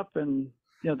what's up, and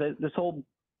this whole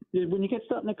when you get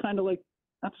something that kind of like,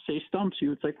 not to say stumps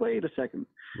you, it's like, wait a second.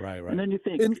 Right. And then you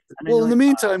think. In the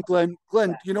meantime, Glenn,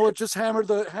 you know what? Just hammer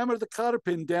the cotter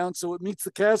pin down so it meets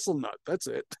the castle nut. That's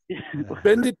it.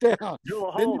 Bend it down. Drill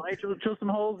a hole, right? Drill some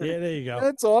holes. Yeah, there you go.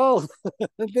 That's all.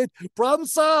 Problem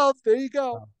solved. There you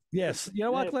go. Yes. You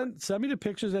know what, Glenn? Send me the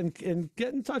pictures and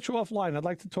get in touch offline. I'd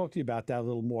like to talk to you about that a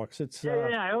little more. Cause it's,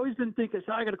 I always been thinking,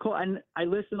 so I got to call. And I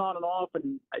listen on and off,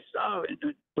 and I saw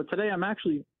it. But today I'm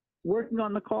actually working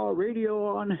on the call,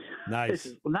 radio on. Nice.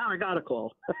 Well, now I got a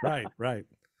call. Right.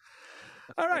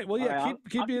 All right. Well, yeah,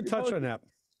 keep me in touch on that.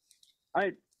 All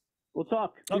right. We'll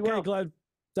talk. Okay, Glenn.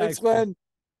 Thanks, Glenn.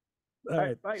 All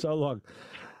right. Bye. So long.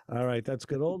 All right. That's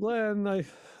good. Old Glenn. I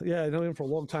know him for a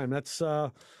long time. That's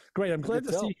great. I'm glad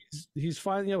to see he's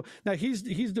finally, now he's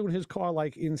doing his car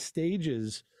like in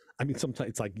stages. I mean, sometimes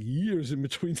it's like years in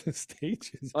between the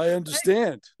stages. I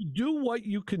understand. Do what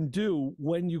you can do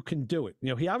when you can do it.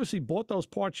 He obviously bought those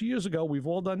parts years ago. We've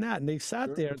all done that. And they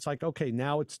sat there. It's like, okay,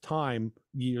 now it's time.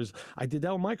 Years. I did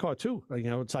that with my car too.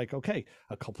 It's like, okay,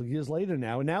 a couple of years later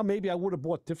now. And now maybe I would have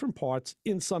bought different parts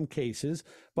in some cases.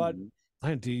 But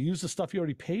do you use the stuff you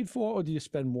already paid for, or do you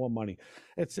spend more money?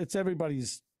 It's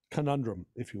everybody's conundrum,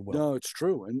 if you will. No, it's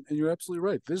true. And you're absolutely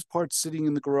right. There's parts sitting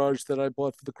in the garage that I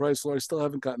bought for the Chrysler. I still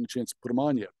haven't gotten a chance to put them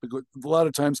on yet. Because a lot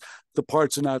of times the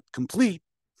parts are not complete,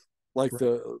 like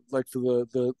the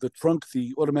trunk,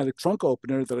 the automatic trunk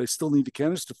opener that I still need the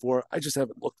canister for. I just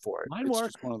haven't looked for it. Mine it's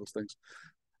works. just one of those things.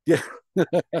 Yeah. Yeah,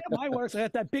 mine works. I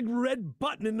got that big red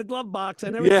button in the glove box.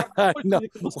 And every Yeah, time I know.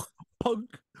 it goes, punk.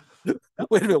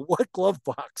 Wait a minute, what glove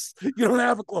box? You don't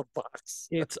have a glove box.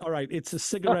 It's all right. It's a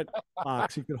cigarette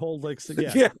box. You can hold like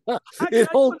Yeah, it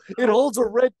holds a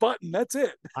red button. That's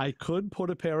it. I could put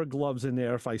a pair of gloves in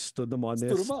there if I stood them on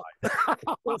their side.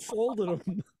 Or folded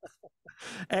them.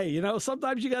 Hey, you know,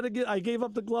 sometimes you got to I gave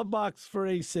up the glove box for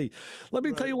AC. Let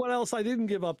me tell you what else I didn't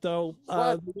give up, though.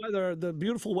 The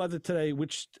beautiful weather today,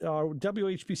 which our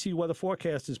WHPC weather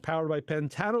forecast is powered by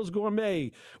Pantano's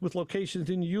Gourmet with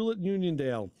locations in Hewlett and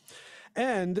Uniondale.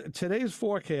 And today's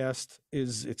forecast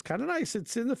it's kind of nice.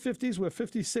 It's in the 50s. We're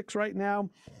 56 right now,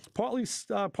 partly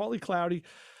cloudy,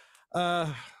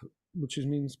 which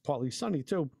means partly sunny,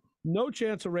 too. No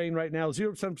chance of rain right now.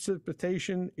 0%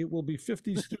 precipitation. It will be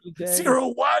 50s through the day. Zero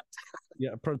what?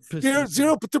 Yeah,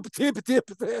 zero.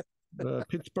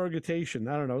 Pittsburghitation.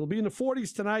 I don't know. It'll be in the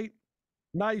 40s tonight.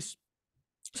 Nice.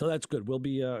 So that's good. We'll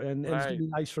be and it's gonna be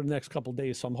nice for the next couple of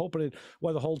days. So I'm hoping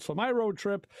weather holds for my road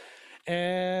trip.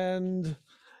 And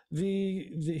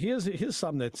here's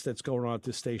something that's going on at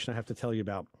this station I have to tell you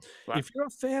about. Wow. If you're a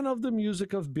fan of the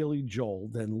music of Billy Joel,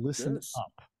 then listen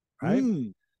up. Right?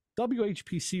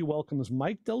 WHPC welcomes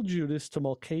Mike Del Giudice to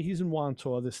Mulcahy's and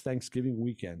Wantor this Thanksgiving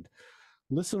weekend.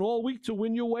 Listen all week to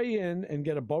win your way in and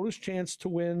get a bonus chance to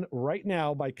win right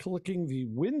now by clicking the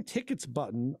Win Tickets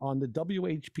button on the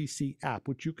WHPC app,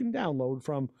 which you can download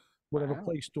from whatever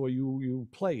Play Store you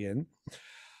play in.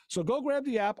 So go grab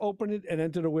the app, open it, and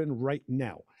enter to win right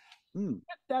now. With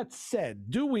that said,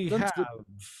 do we have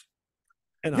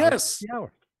an hour?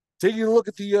 Taking a look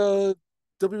at the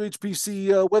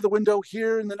WHPC weather window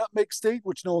here in the Nutmeg State,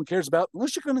 which no one cares about,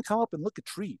 unless you're going to come up and look at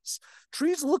trees.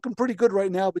 Trees are looking pretty good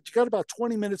right now, but you got about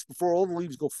 20 minutes before all the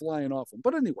leaves go flying off them.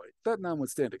 But anyway, that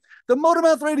notwithstanding, the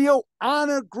MotorMouth Radio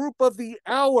Honor Group of the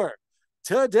Hour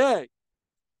today.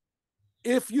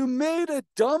 If you made a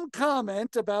dumb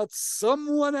comment about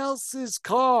someone else's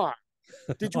car,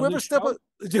 did you ever step up?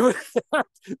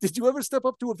 Did you ever step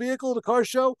up to a vehicle at a car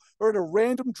show or at a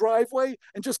random driveway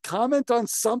and just comment on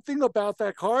something about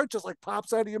that car, just like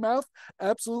pops out of your mouth?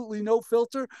 Absolutely no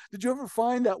filter. Did you ever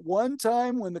find that one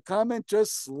time when the comment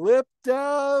just slipped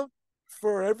out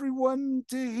for everyone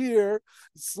to hear,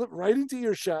 slipped right into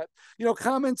earshot? You know,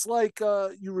 comments like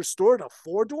you restored a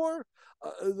four-door?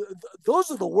 Those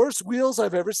are the worst wheels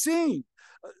I've ever seen.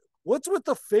 What's with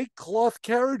the fake cloth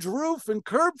carriage roof and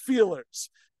curb feelers?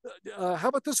 How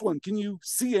about this one? Can you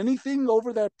see anything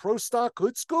over that Pro Stock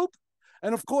hood scoop?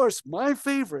 And of course, my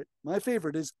favorite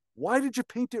is, why did you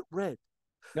paint it red?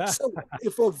 So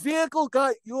if a vehicle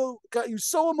got you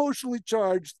so emotionally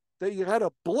charged that you had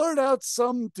to blurt out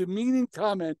some demeaning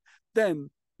comment, then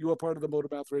you are part of the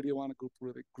MotorMouth Radio Honor Group.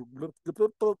 There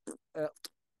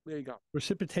you go.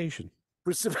 Precipitation.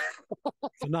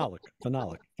 Phenolic.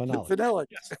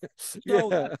 Yes. So,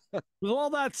 with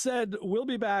all that said, we'll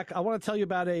be back. I want to tell you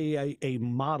about a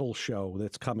model show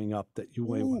that's coming up that you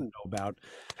may want to know about.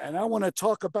 And I want to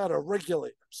talk about a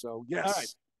regulator. So, yes. All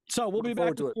right. So we'll be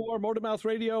back for MotorMouth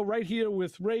Radio right here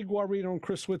with Ray Guarino and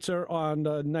Chris Switzer on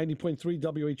 90.3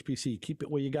 WHPC. Keep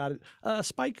it where you got it.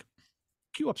 Spike,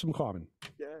 cue up some Carmen.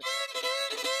 Yeah.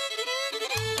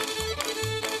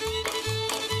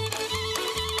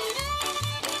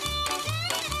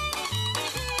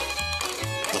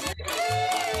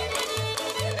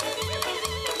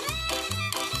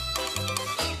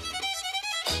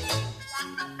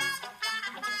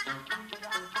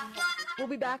 We'll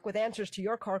be back with answers to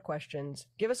your car questions.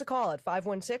 Give us a call at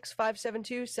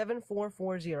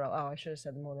 516-572-7440. Oh, I should have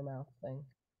said the MotorMouth thing.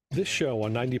 This show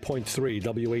on 90.3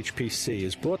 WHPC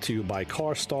is brought to you by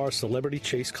CarStar Celebrity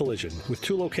Chase Collision, with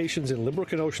 2 locations in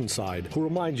Limerick and Oceanside, who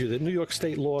remind you that New York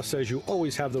state law says you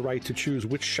always have the right to choose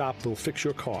which shop will fix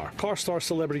your car. CarStar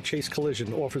Celebrity Chase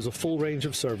Collision offers a full range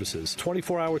of services,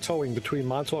 24-hour towing between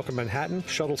Montauk and Manhattan,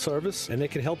 shuttle service, and they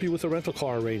can help you with a rental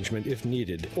car arrangement if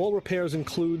needed. All repairs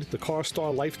include the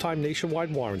CarStar lifetime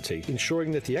nationwide warranty,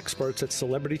 ensuring that the experts at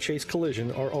Celebrity Chase Collision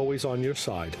are always on your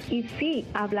side. Y sí,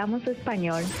 hablamos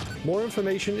español. More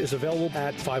information is available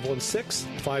at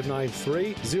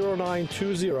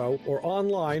 516-593-0920 or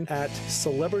online at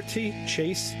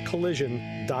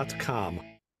celebritychasecollision.com.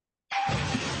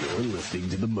 You're listening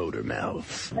to the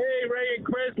MotorMouth. Hey, Ray and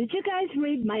Chris. Chris? Did you guys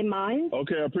read my mind?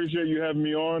 Okay, I appreciate you having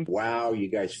me on. Wow, you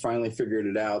guys finally figured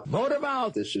it out.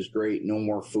 MotorMouth! This is great. No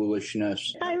more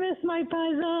foolishness. I miss my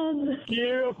paisans.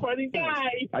 You're a funny guy.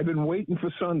 I've been waiting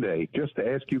for Sunday just to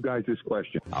ask you guys this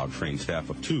question. Our trained staff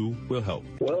of 2 will help.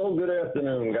 Well, good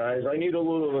afternoon, guys. I need a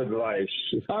little advice.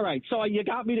 All right, so you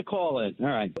got me to call in. All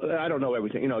right. I don't know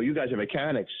everything. You know, you guys are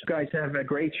mechanics. You guys have a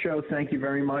great show. Thank you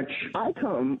very much. I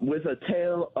come with a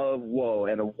tale of woe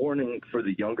and a warning for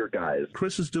the younger guys.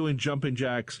 Chris is doing jumping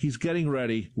jacks. He's getting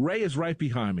ready. Ray is right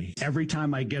behind me. Every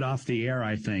time I get off the air,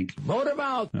 I think,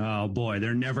 MotorMouth! Oh, boy,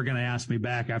 they're never going to ask me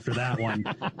back after that one.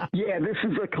 Yeah, this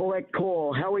is a collect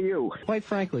call. How are you? Quite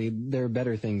frankly, there are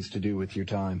better things to do with your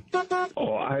time.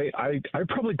 Oh, I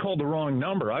probably called the wrong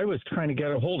number. I was trying to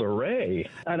get a hold of Ray.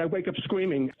 And I wake up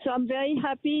screaming. So I'm very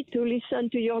happy to listen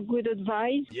to your good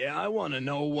advice. Yeah, I want to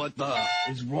know what the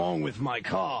is wrong with my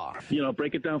car. You know,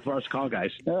 break it down for us call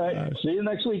guys. All right, see you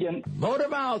next weekend.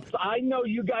 MotorMouth! I know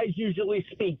you guys usually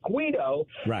speak Guido,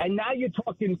 Right. and now you're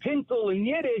talking Pintel and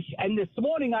Yiddish, and this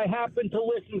morning I happened to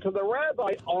listen to the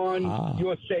rabbi on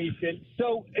your station.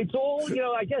 So it's all, you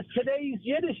know, I guess today's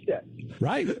Yiddish then.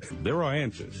 Right. There are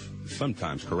answers,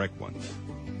 sometimes correct ones,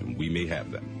 and we may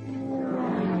have them.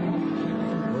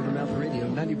 MotorMouth Radio,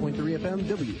 90.3 FM,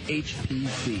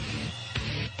 WHPC.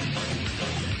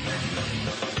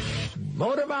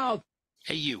 MotorMouth!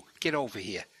 Hey, you, get over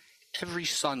here. Every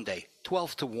Sunday,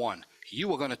 12 to 1,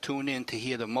 you are going to tune in to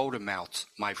hear the Motor Mouths,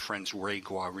 my friends Ray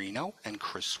Guarino and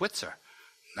Chris Switzer.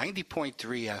 90.3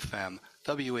 FM,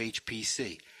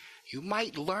 WHPC. You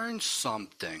might learn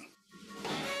something.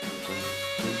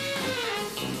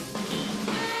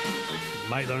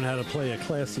 Might learn how to play a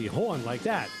classy horn like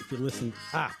that if you listen.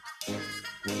 I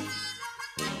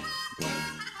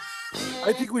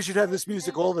think we should have this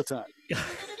music all the time.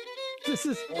 This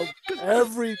is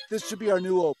this should be our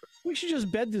new open. We should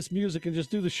just bed this music and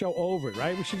just do the show over it,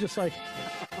 right? We should just like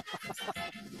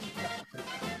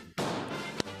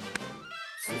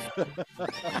I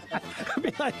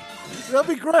mean, like, that'd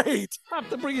be great. I have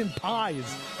to bring in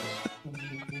pies.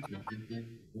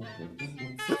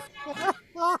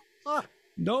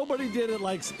 Nobody did it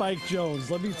like Spike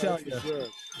Jones, let me tell you. Sure.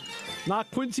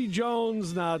 Not Quincy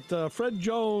Jones, not Fred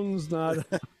Jones, not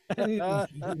any.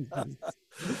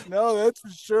 No, that's for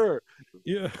sure.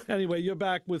 Yeah. Anyway, you're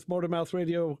back with MotorMouth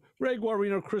Radio. Ray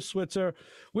Guarino, Chris Switzer.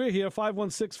 We're here,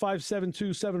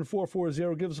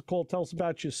 516-572-7440. Give us a call. Tell us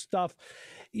about your stuff.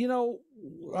 You know,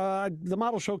 the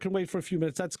model show can wait for a few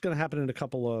minutes. That's going to happen in a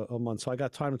couple of months, so I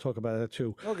got time to talk about that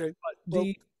too. Okay. But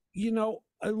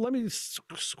let me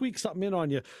squeak something in on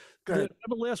you. Remember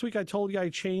last week I told you I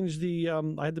changed the,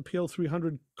 I had the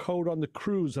PO300 code on the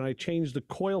Cruise, and I changed the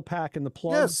coil pack and the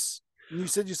plug. Yes. And you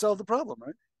said you solved the problem,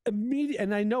 right?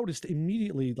 And I noticed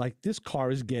immediately, like, this car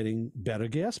is getting better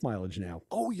gas mileage now.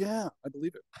 Oh, yeah. I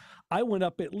believe it. I went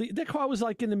up at least, that car was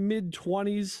like in the mid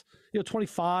 20s,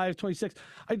 25, 26.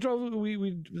 I drove,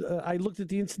 I looked at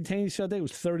the instantaneous the other day, it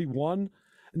was 31.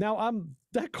 Now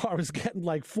that car is getting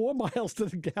like 4 miles to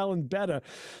the gallon better.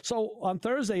 So on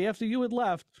Thursday, after you had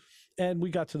left, and we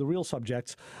got to the real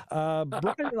subjects, Brian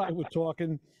and I were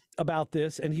talking about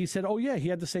this, and he said, oh yeah, he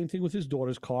had the same thing with his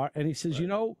daughter's car. And he says,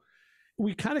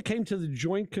 we kind of came to the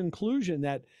joint conclusion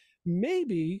that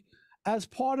maybe as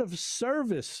part of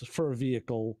service for a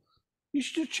vehicle, you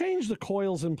should just change the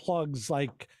coils and plugs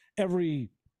like every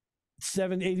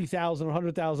 80,000,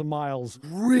 100,000 miles.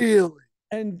 Really?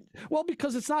 And well,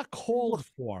 because it's not called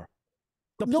for.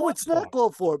 No, it's not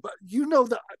called for, but you know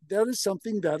that is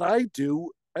something that I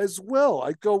do as well.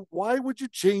 I go, why would you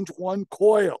change one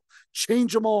coil?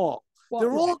 Change them all. Well,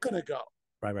 they're all going to go.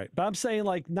 Right. But I'm saying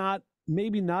like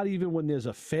maybe not even when there's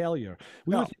a failure.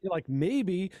 We were thinking like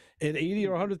maybe at 80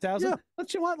 or 100,000,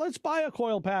 let's buy a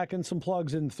coil pack and some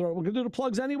plugs and we're going to do the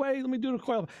plugs anyway. Let me do the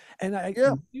coil. And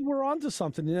we were onto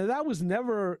something. That was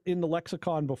never in the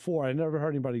lexicon before. I never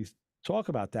heard anybody talk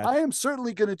about that. I am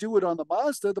certainly going to do it on the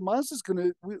Mazda. The Mazda's going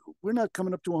to, we're not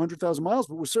coming up to 100,000 miles,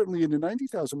 but we're certainly in the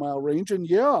 90,000 mile range. And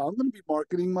yeah, I'm going to be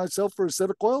marketing myself for a set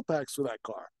of coil packs for that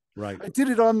car. Right. I did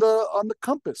it on the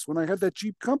Compass when I had that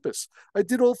Jeep Compass. I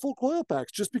did all full coil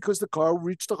packs just because the car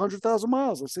reached 100,000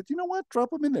 miles. I said, you know what?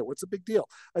 Drop them in there. What's the big deal?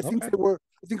 I think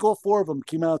all 4 of them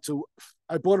came out to,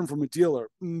 I bought them from a dealer.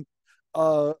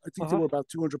 I think they were about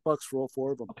 $200 for all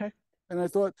 4 of them. Okay. And I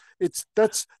thought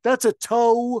that's a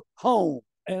tow home.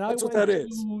 And that's what that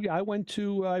is. I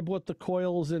bought the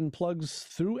coils and plugs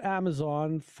through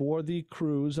Amazon for the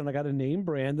Cruise, and I got a name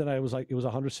brand, and it was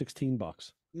 $116.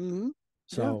 Mm-hmm.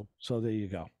 So there you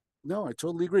go. No, I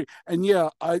totally agree. And yeah,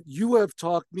 you have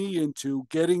talked me into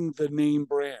getting the name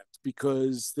brand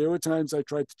because there were times I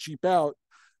tried to cheap out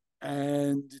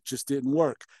and it just didn't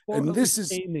work. Or and at this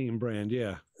least is a name brand,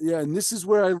 yeah. Yeah, and this is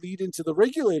where I lead into the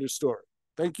regulator story.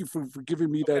 Thank you for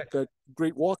giving me that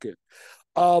great walk-in.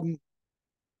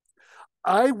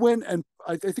 I went and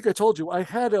I think I told you I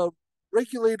had a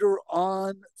regulator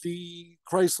on the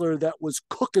Chrysler that was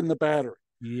cooking the battery.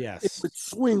 Yes. It would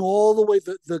swing all the way,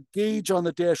 the gauge on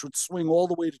the dash would swing all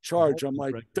the way to charge. I'm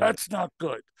like, that's not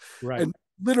good. Right. And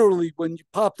literally, when you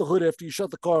pop the hood after you shut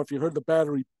the car off, you heard the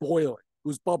battery boiling. It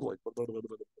was bubbling.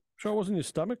 Sure it wasn't your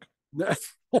stomach?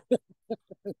 That's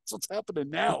what's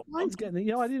happening now. Mine's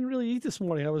getting, I didn't really eat this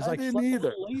morning. I didn't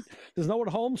either. Late. There's no one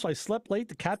home, so I slept late.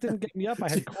 The cat didn't get me up. I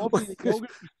had coffee and yogurt.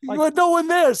 You had no one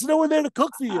there. There's no one there to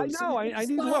cook for you. I know. I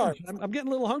need lunch. I'm getting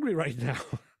a little hungry right now.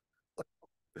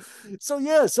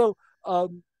 So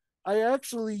I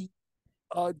actually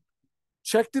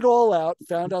checked it all out,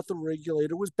 found out the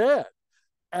regulator was bad,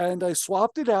 and I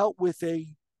swapped it out with a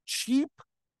cheap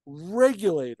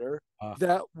regulator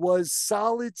that was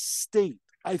solid state.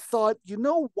 I thought, you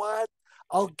know what?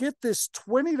 I'll get this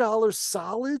 $20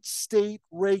 solid state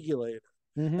regulator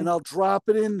and I'll drop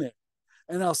it in there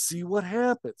and I'll see what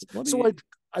happens.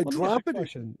 I drop it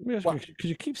in. Because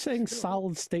you keep saying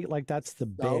solid state like that's the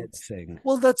bad thing.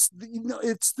 Well, it's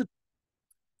the.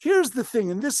 Here's the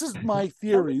thing, and this is my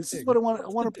theory. This is what I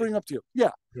want to bring up to you. Yeah.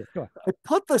 Go ahead. I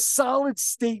put the solid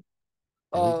state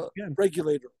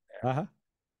regulator in there.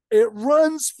 It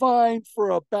runs fine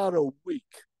for about a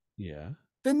week. Yeah.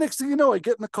 Then next thing you know, I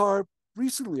get in the car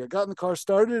recently. I got in the car,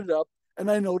 started it up,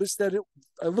 and I noticed that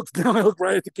I looked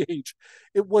right at the gauge.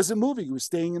 It wasn't moving. It was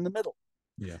staying in the middle.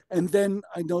 Yeah. And then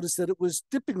I noticed that it was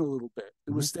dipping a little bit.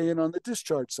 It was staying on the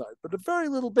discharge side, but a very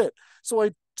little bit. So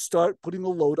I start putting a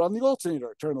load on the alternator.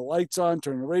 I turn the lights on,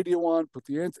 turn the radio on, put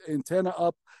the antenna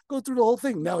up, go through the whole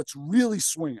thing. Now it's really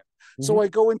swinging. So I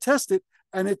go and test it,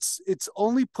 and it's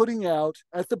only putting out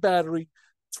at the battery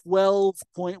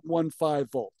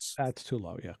 12.15 volts. That's too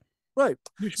low, yeah. Right.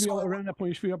 You should be around that point.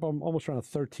 You should be up almost around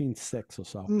 13.6 or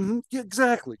so. Yeah,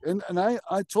 exactly. And I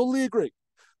totally agree.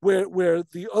 Where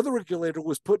the other regulator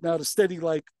was putting out a steady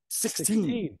like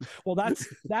 16. Well,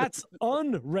 that's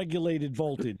unregulated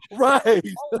voltage. Right.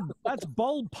 That's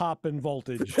bulb popping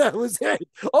voltage. That was it.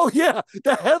 Oh yeah,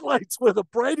 the headlights were the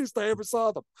brightest I ever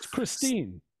saw them. It's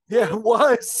pristine. Yeah, it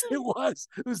was.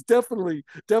 It was definitely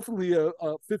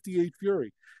a 58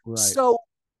 Fury. Right.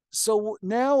 So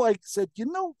now I said, you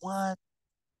know what?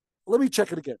 Let me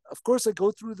check it again. Of course, I go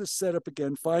through the setup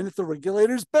again, find that the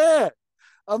regulator's bad.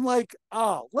 I'm like,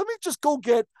 let me just go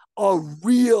get a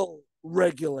real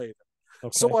regulator.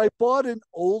 Okay. So I bought an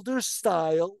older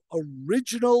style,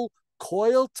 original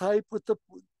coil type with the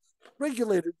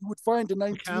regulator you would find in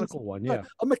mechanical one, yeah.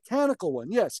 A mechanical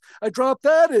one, yes. I dropped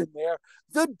that in there.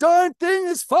 The darn thing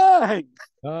is fine.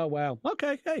 Oh, wow.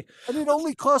 Okay, hey. And it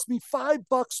only cost me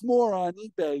 $5 more on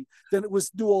eBay than it was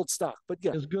new old stock. But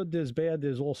yeah. There's good, there's bad,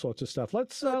 there's all sorts of stuff.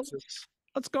 Let's go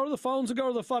to the phones and go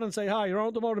to the fun and say hi. You're on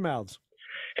with the Motor Mouths.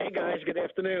 Hey, guys. Good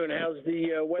afternoon. How's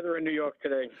the weather in New York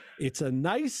today? It's a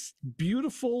nice,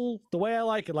 beautiful, the way I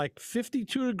like it, like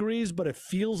 52 degrees, but it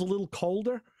feels a little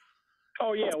colder.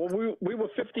 Oh, yeah. Well, we were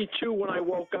 52 when I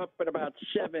woke up at about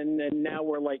 7, and now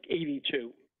we're like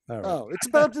 82. All right. Oh,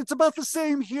 it's about the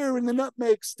same here in the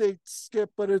Nutmeg State,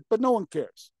 Skip, but no one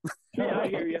cares. Yeah, I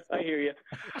hear you.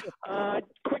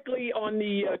 Quickly on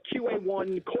the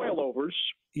QA1 coilovers.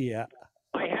 Yeah.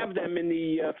 I have them in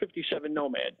the 57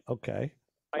 Nomad. Okay.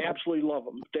 I absolutely love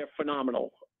them. They're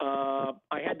phenomenal.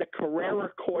 I had the Carrera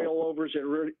coilovers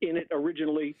in it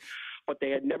originally, but they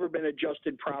had never been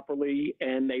adjusted properly,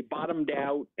 and they bottomed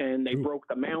out, and they broke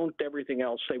the mount, everything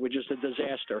else. They were just a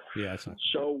disaster. Yeah.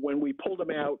 So when we pulled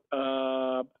them out,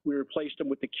 we replaced them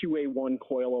with the QA1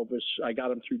 coilovers. I got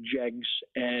them through Jegs,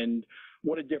 and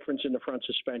what a difference in the front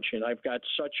suspension. I've got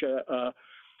such a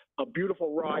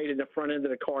beautiful ride in the front end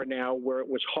of the car now, where it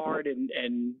was hard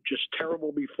and just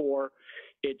terrible before.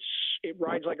 It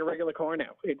rides like a regular car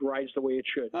now. It rides the way it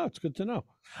should. Oh, it's good to know.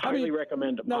 Highly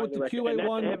recommend them. Now with the QA1,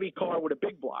 that's a heavy car with a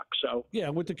big block. So yeah,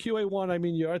 with the QA1, I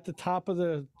mean, you're at the top of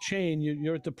the chain.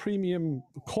 You're at the premium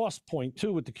cost point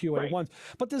too with the QA1s. Right.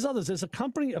 But there's others. There's a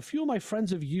company. A few of my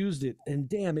friends have used it, and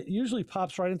damn, it usually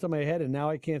pops right into my head, and now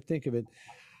I can't think of it.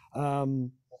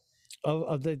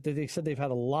 They said they've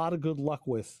had a lot of good luck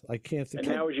with. I can't think.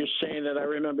 And now as you're saying that, I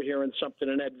remember hearing something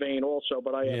in that vein also,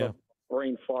 but I have a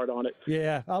brain fart on it.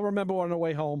 Yeah, I'll remember on the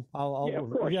way home.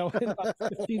 In about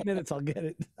 15 minutes I'll get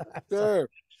it. Sure.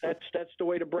 That's the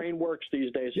way the brain works these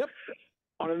days. Yep.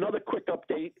 On another quick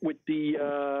update with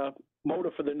the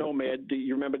motor for the Nomad,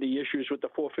 you remember the issues with the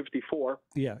 454?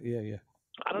 Yeah.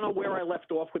 I don't know where I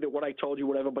left off with it, what I told you,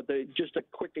 whatever, but just a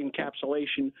quick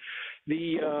encapsulation.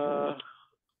 The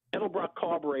Edelbrock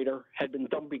carburetor had been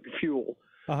dumping fuel.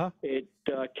 Uh-huh. It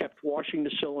kept washing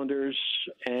the cylinders,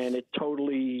 and it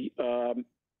totally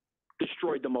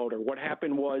destroyed the motor. What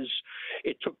happened was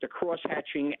it took the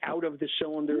cross-hatching out of the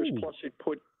cylinders, plus it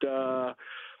put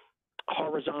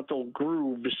horizontal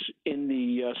grooves in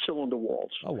the cylinder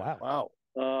walls. Oh, wow.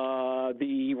 Wow.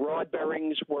 The rod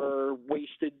bearings were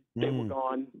wasted. They were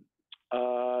gone.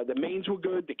 The mains were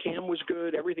good. The cam was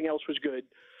good. Everything else was good.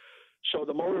 So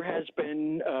the motor has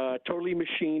been totally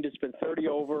machined. It's been 30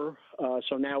 over.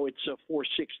 So now it's a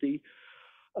 460.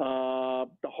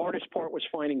 The hardest part was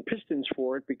finding pistons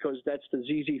for it because that's the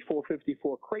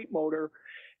ZZ454 crate motor,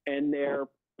 and they're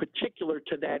particular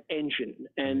to that engine.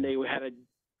 And they had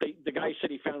the guy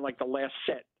said he found like the last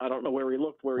set. I don't know where he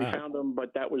looked, where he found them,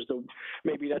 but that was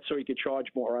maybe that's so he could charge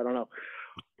more. I don't know.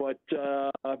 But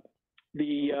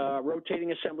the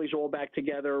rotating assembly's all back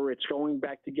together. It's going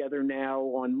back together now.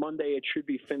 On Monday, it should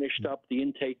be finished up. The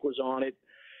intake was on it,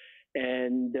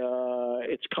 and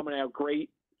it's coming out great.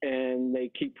 And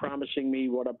they keep promising me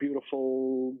what a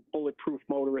beautiful bulletproof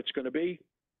motor it's going to be.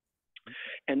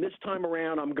 And this time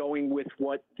around, I'm going with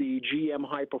what the GM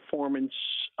High Performance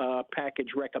package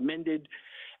recommended,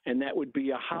 and that would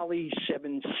be a Holley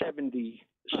 770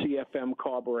 CFM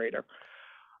carburetor.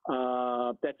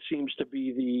 That seems to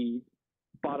be the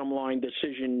bottom line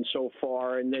decision so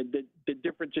far, and the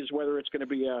difference is whether it's going to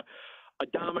be a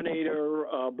Dominator,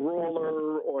 a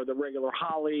Brawler, or the regular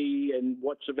Holley, and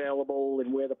what's available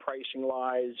and where the pricing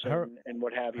lies and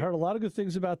what have you. I heard a lot of good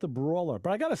things about the Brawler,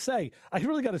 but I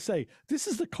really got to say, this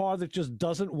is the car that just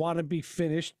doesn't want to be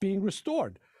finished being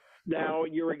restored. Now,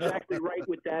 you're exactly right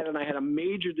with that, and I had a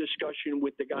major discussion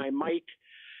with the guy, Mike,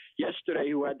 yesterday,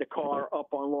 who had the car up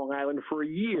on Long Island for a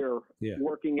year,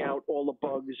 working out all the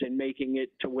bugs and making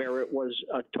it to where it was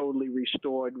a totally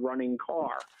restored running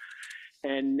car.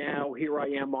 And now here I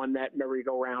am on that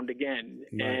merry-go-round again.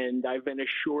 Right. And I've been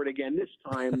assured again this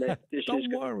time that this is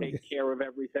going to take care of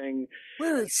everything.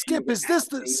 Where is Skip? Is this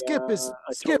the Skip?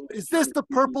 Is this the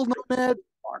purple Nomad?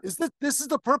 This is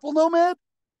the purple Nomad?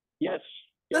 Yes.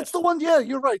 That's the one. Yeah,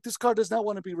 you're right. This car does not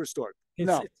want to be restored.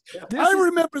 I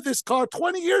remember this car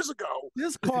 20 years ago.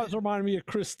 This car's reminding me of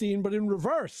Christine, but in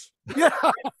reverse. Yeah.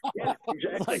 Yeah,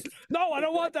 exactly. Like, no, I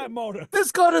don't want that motor.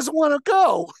 This car doesn't want to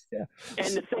go. Yeah.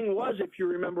 And the thing was, if you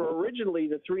remember originally,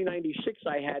 the 396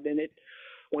 I had in it,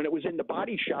 when it was in the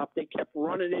body shop, they kept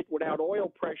running it without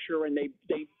oil pressure, and they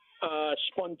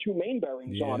spun two main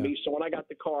bearings on me. So when I got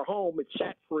the car home, it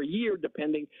sat for a year,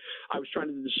 depending. I was trying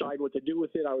to decide what to do with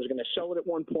it. I was going to sell it at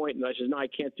one point, and I said, no, I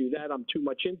can't do that. I'm too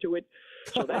much into it.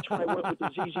 So that's when I went with the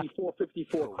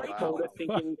ZZ454 crate motor,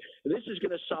 thinking this is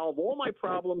going to solve all my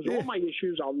problems, all my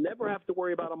issues. I'll never have to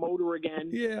worry about a motor again.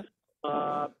 Yeah.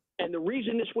 And the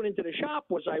reason this went into the shop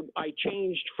was I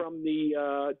changed from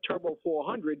the Turbo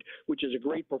 400, which is a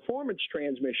great performance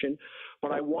transmission,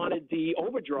 but I wanted the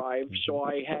overdrive, so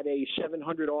I had a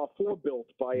 700 R4 built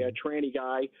by a tranny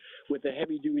guy with a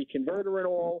heavy-duty converter and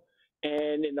all.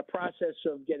 And in the process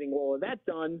of getting all of that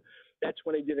done, that's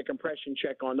when I did a compression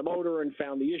check on the motor and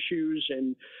found the issues.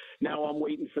 And now I'm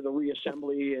waiting for the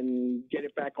reassembly and get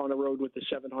it back on the road with the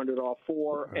 700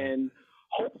 R4 and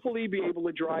hopefully be able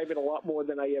to drive it a lot more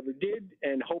than I ever did,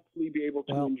 and hopefully be able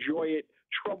to enjoy it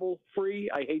trouble-free,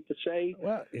 I hate to say.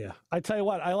 Well, yeah. I tell you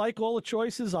what, I like all the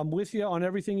choices. I'm with you on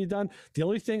everything you've done. The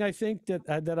only thing I think that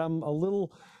I'm a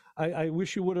little, I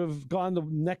wish you would have gone the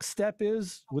next step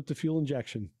is with the fuel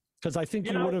injection, because I think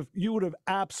you would have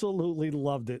absolutely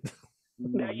loved it.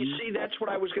 Now, you see, that's what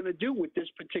I was going to do with this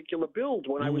particular build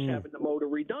when I was having the motor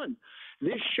redone.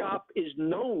 This shop is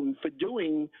known for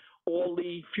doing all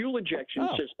the fuel injection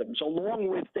systems, along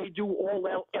with they do all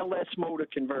LS motor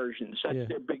conversions. That's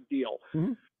their big deal.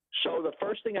 Mm-hmm. So the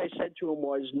first thing I said to him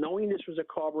was, knowing this was a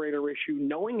carburetor issue,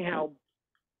 knowing how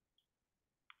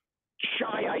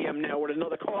shy I am now with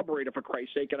another carburetor, for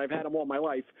Christ's sake, and I've had them all my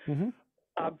life,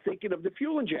 I'm thinking of the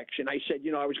fuel injection. I said,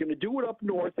 I was going to do it up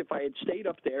north if I had stayed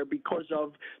up there because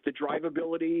of the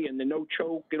drivability and the no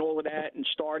choke and all of that and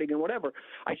starting and whatever.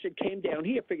 I said, came down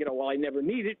here, figured, I never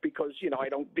need it because, I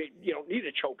don't need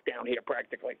a choke down here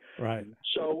practically. Right.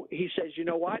 So he says, you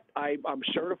know what? I'm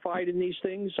certified in these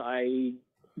things. I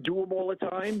do them all the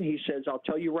time. He says, I'll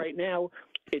tell you right now,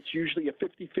 it's usually a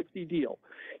 50-50 deal.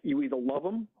 You either love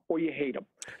them or you hate them.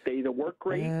 They either work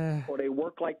great or they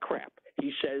work like crap.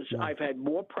 He says, I've had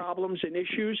more problems and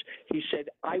issues. He said,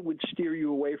 I would steer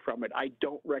you away from it. I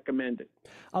don't recommend it.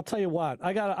 I'll tell you what,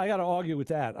 I got to argue with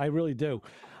that. I really do.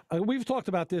 We've talked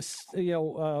about this,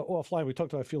 offline. We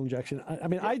talked about fuel injection. I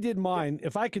mean, I did mine.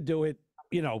 If I could do it,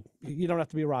 you know, you don't have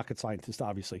to be a rocket scientist,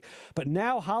 obviously. But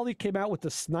now Holley came out with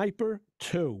the Sniper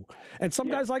 2. And some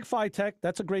guys like Phytech.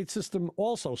 That's a great system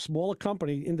also, smaller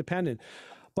company, independent.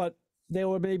 But there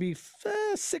were maybe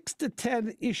 6 to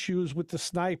 10 issues with the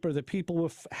Sniper that people were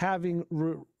having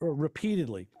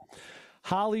repeatedly.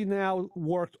 Holley now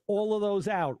worked all of those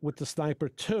out with the Sniper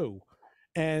 2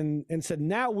 and said,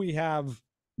 now we have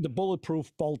the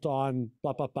bulletproof bolt-on,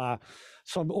 blah, blah, blah.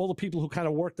 So all the people who kind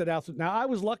of worked it out. Now, I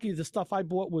was lucky the stuff I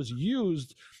bought was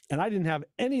used, and I didn't have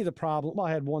any of the problems. Well,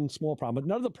 I had one small problem, but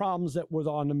none of the problems that were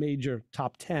on the major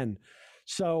top 10.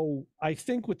 So I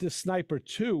think with this Sniper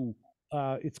 2,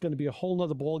 it's going to be a whole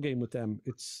nother ball game with them.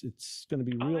 It's going to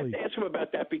be really. I'll have to ask him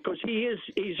about that because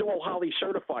he's all Holley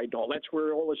certified, though. That's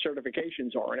where all the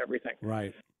certifications are and everything.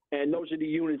 Right. And those are the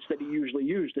units that he usually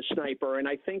used, the Sniper. And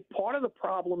I think part of the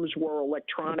problems were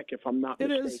electronic, if I'm not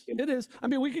mistaken. It is. I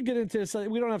mean, we could get into this.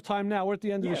 We don't have time now. We're at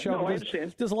the end of the show. No, I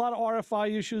understand. There's a lot of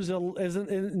RFI issues,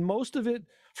 and most of it,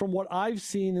 from what I've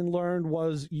seen and learned,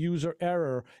 was user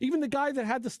error. Even the guy that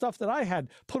had the stuff that I had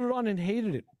put it on and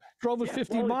hated it. Drove it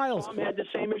 50 miles. Tom had the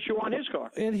same issue on his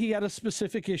car. And he had a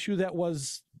specific issue that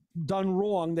was done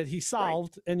wrong that he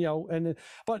solved. Right. And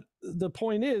but the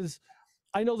point is,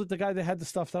 I know that the guy that had the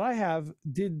stuff that I have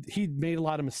he made a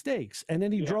lot of mistakes. And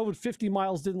then he drove it 50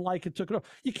 miles, didn't like it, took it off.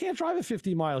 You can't drive it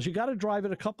 50 miles. You got to drive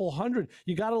it a couple hundred.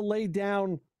 You got to lay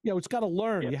down, it's got to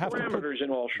learn. You have parameters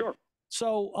and all, sure.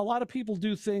 So a lot of people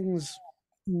do things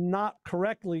not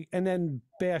correctly and then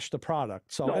bash the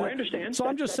product. So I understand. So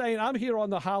I'm just saying I'm here on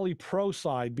the Holley Pro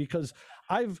side because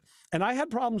I had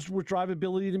problems with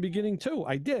drivability in the beginning too.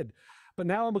 I did. But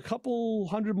now I'm a couple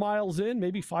 100 miles in,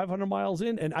 maybe 500 miles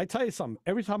in. And I tell you something,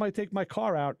 every time I take my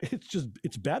car out,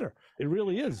 it's better. It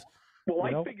really is. Well,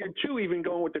 I figured too, even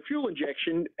going with the fuel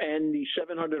injection and the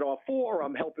 700 R4,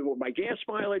 I'm helping with my gas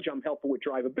mileage. I'm helping with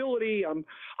drivability.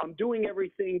 I'm doing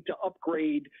everything to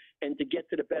upgrade and to get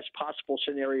to the best possible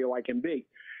scenario I can be.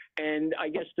 And I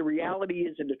guess the reality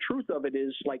is, and the truth of it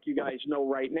is, like you guys know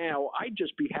right now, I'd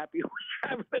just be happy with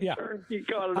having a turnkey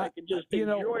car that I can just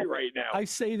enjoy right now. I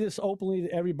say this openly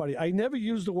to everybody. I never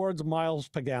use the words miles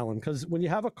per gallon because when you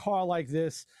have a car like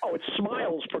this... Oh, it's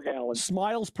smiles per gallon.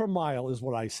 Smiles per mile is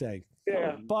what I say.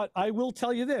 Yeah. But I will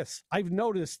tell you this. I've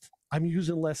noticed I'm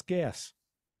using less gas.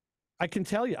 I can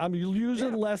tell you, I'm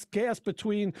using less gas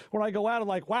between when I go out. I'm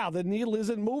like, wow, the needle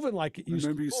isn't moving like it used to. I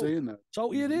remember you saying that.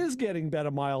 So it is getting better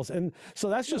miles, and so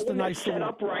that's just a nice thing. Set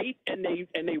up right, and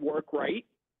they work right.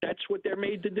 That's what they're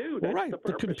made to do. That's right.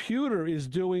 The computer is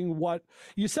doing what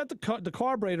you set the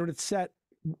carburetor, and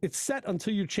it's set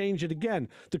until you change it again.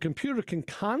 The computer can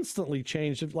constantly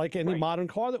change it, like any modern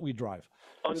car that we drive.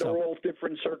 Under all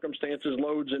different circumstances,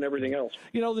 loads, and everything else.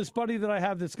 This buddy that I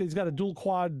have, he's got a dual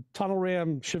quad tunnel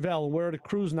ram Chevelle, and we're at a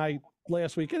cruise night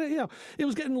last week. And, it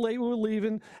was getting late. We were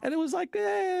leaving, and it was like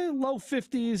low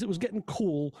 50s. It was getting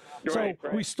cool. Right,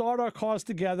 so we start our cars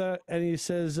together, and he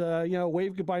says,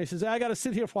 wave goodbye. He says, I got to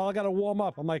sit here for a while. I got to warm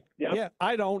up. I'm like, yeah,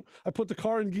 I don't. I put the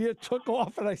car in gear, took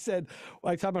off, and I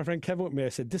told my friend Kevin with me, I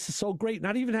said, this is so great.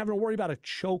 Not even having to worry about a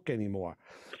choke anymore.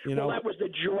 Well, that was the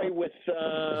joy with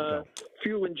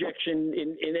fuel injection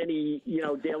in any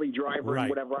daily driver and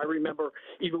whatever. I remember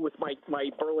even with my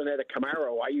Berlinetta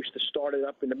Camaro, I used to start it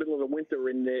up in the middle of the winter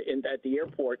at the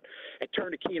airport and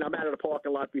turn the key, and I'm out of the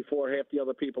parking lot before half the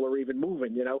other people are even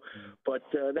moving. But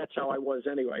that's how I was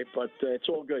anyway. But it's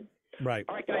all good. Right.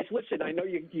 All right, guys, listen, I know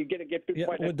you're going to get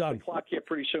we're done. The clock here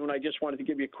pretty soon. I just wanted to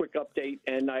give you a quick update,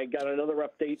 and I got another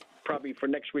update probably for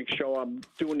next week's show. I'm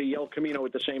doing the El Camino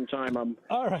at the same time. I'm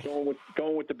going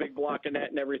with the big block and that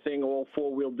and everything, all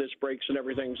four-wheel disc brakes and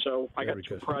everything. So I got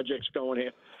two projects going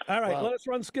here. All right, let us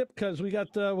run, Skip, because we're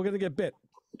going to get bit.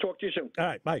 Talk to you soon. All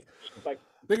right, bye. Bye.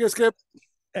 Thank you, Skip.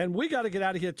 And we got to get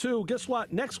out of here, too. Guess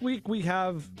what? Next week we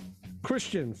have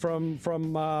Christian from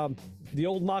the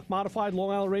old Mock Modified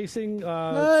Long Island Racing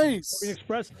nice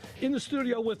Express in the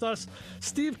studio with us.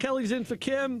 Steve Kelly's in for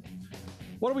Kim.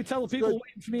 What are we telling people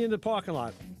waiting for me in the parking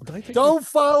lot? Don't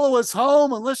follow us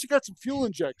home unless you got some fuel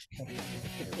injection.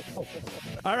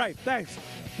 All right, thanks.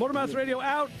 MotorMouth Radio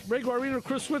out. Ray Guarino,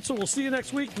 Chris Switzer. We'll see you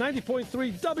next week.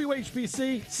 90.3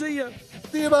 WHBC. See ya.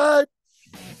 See you, bye.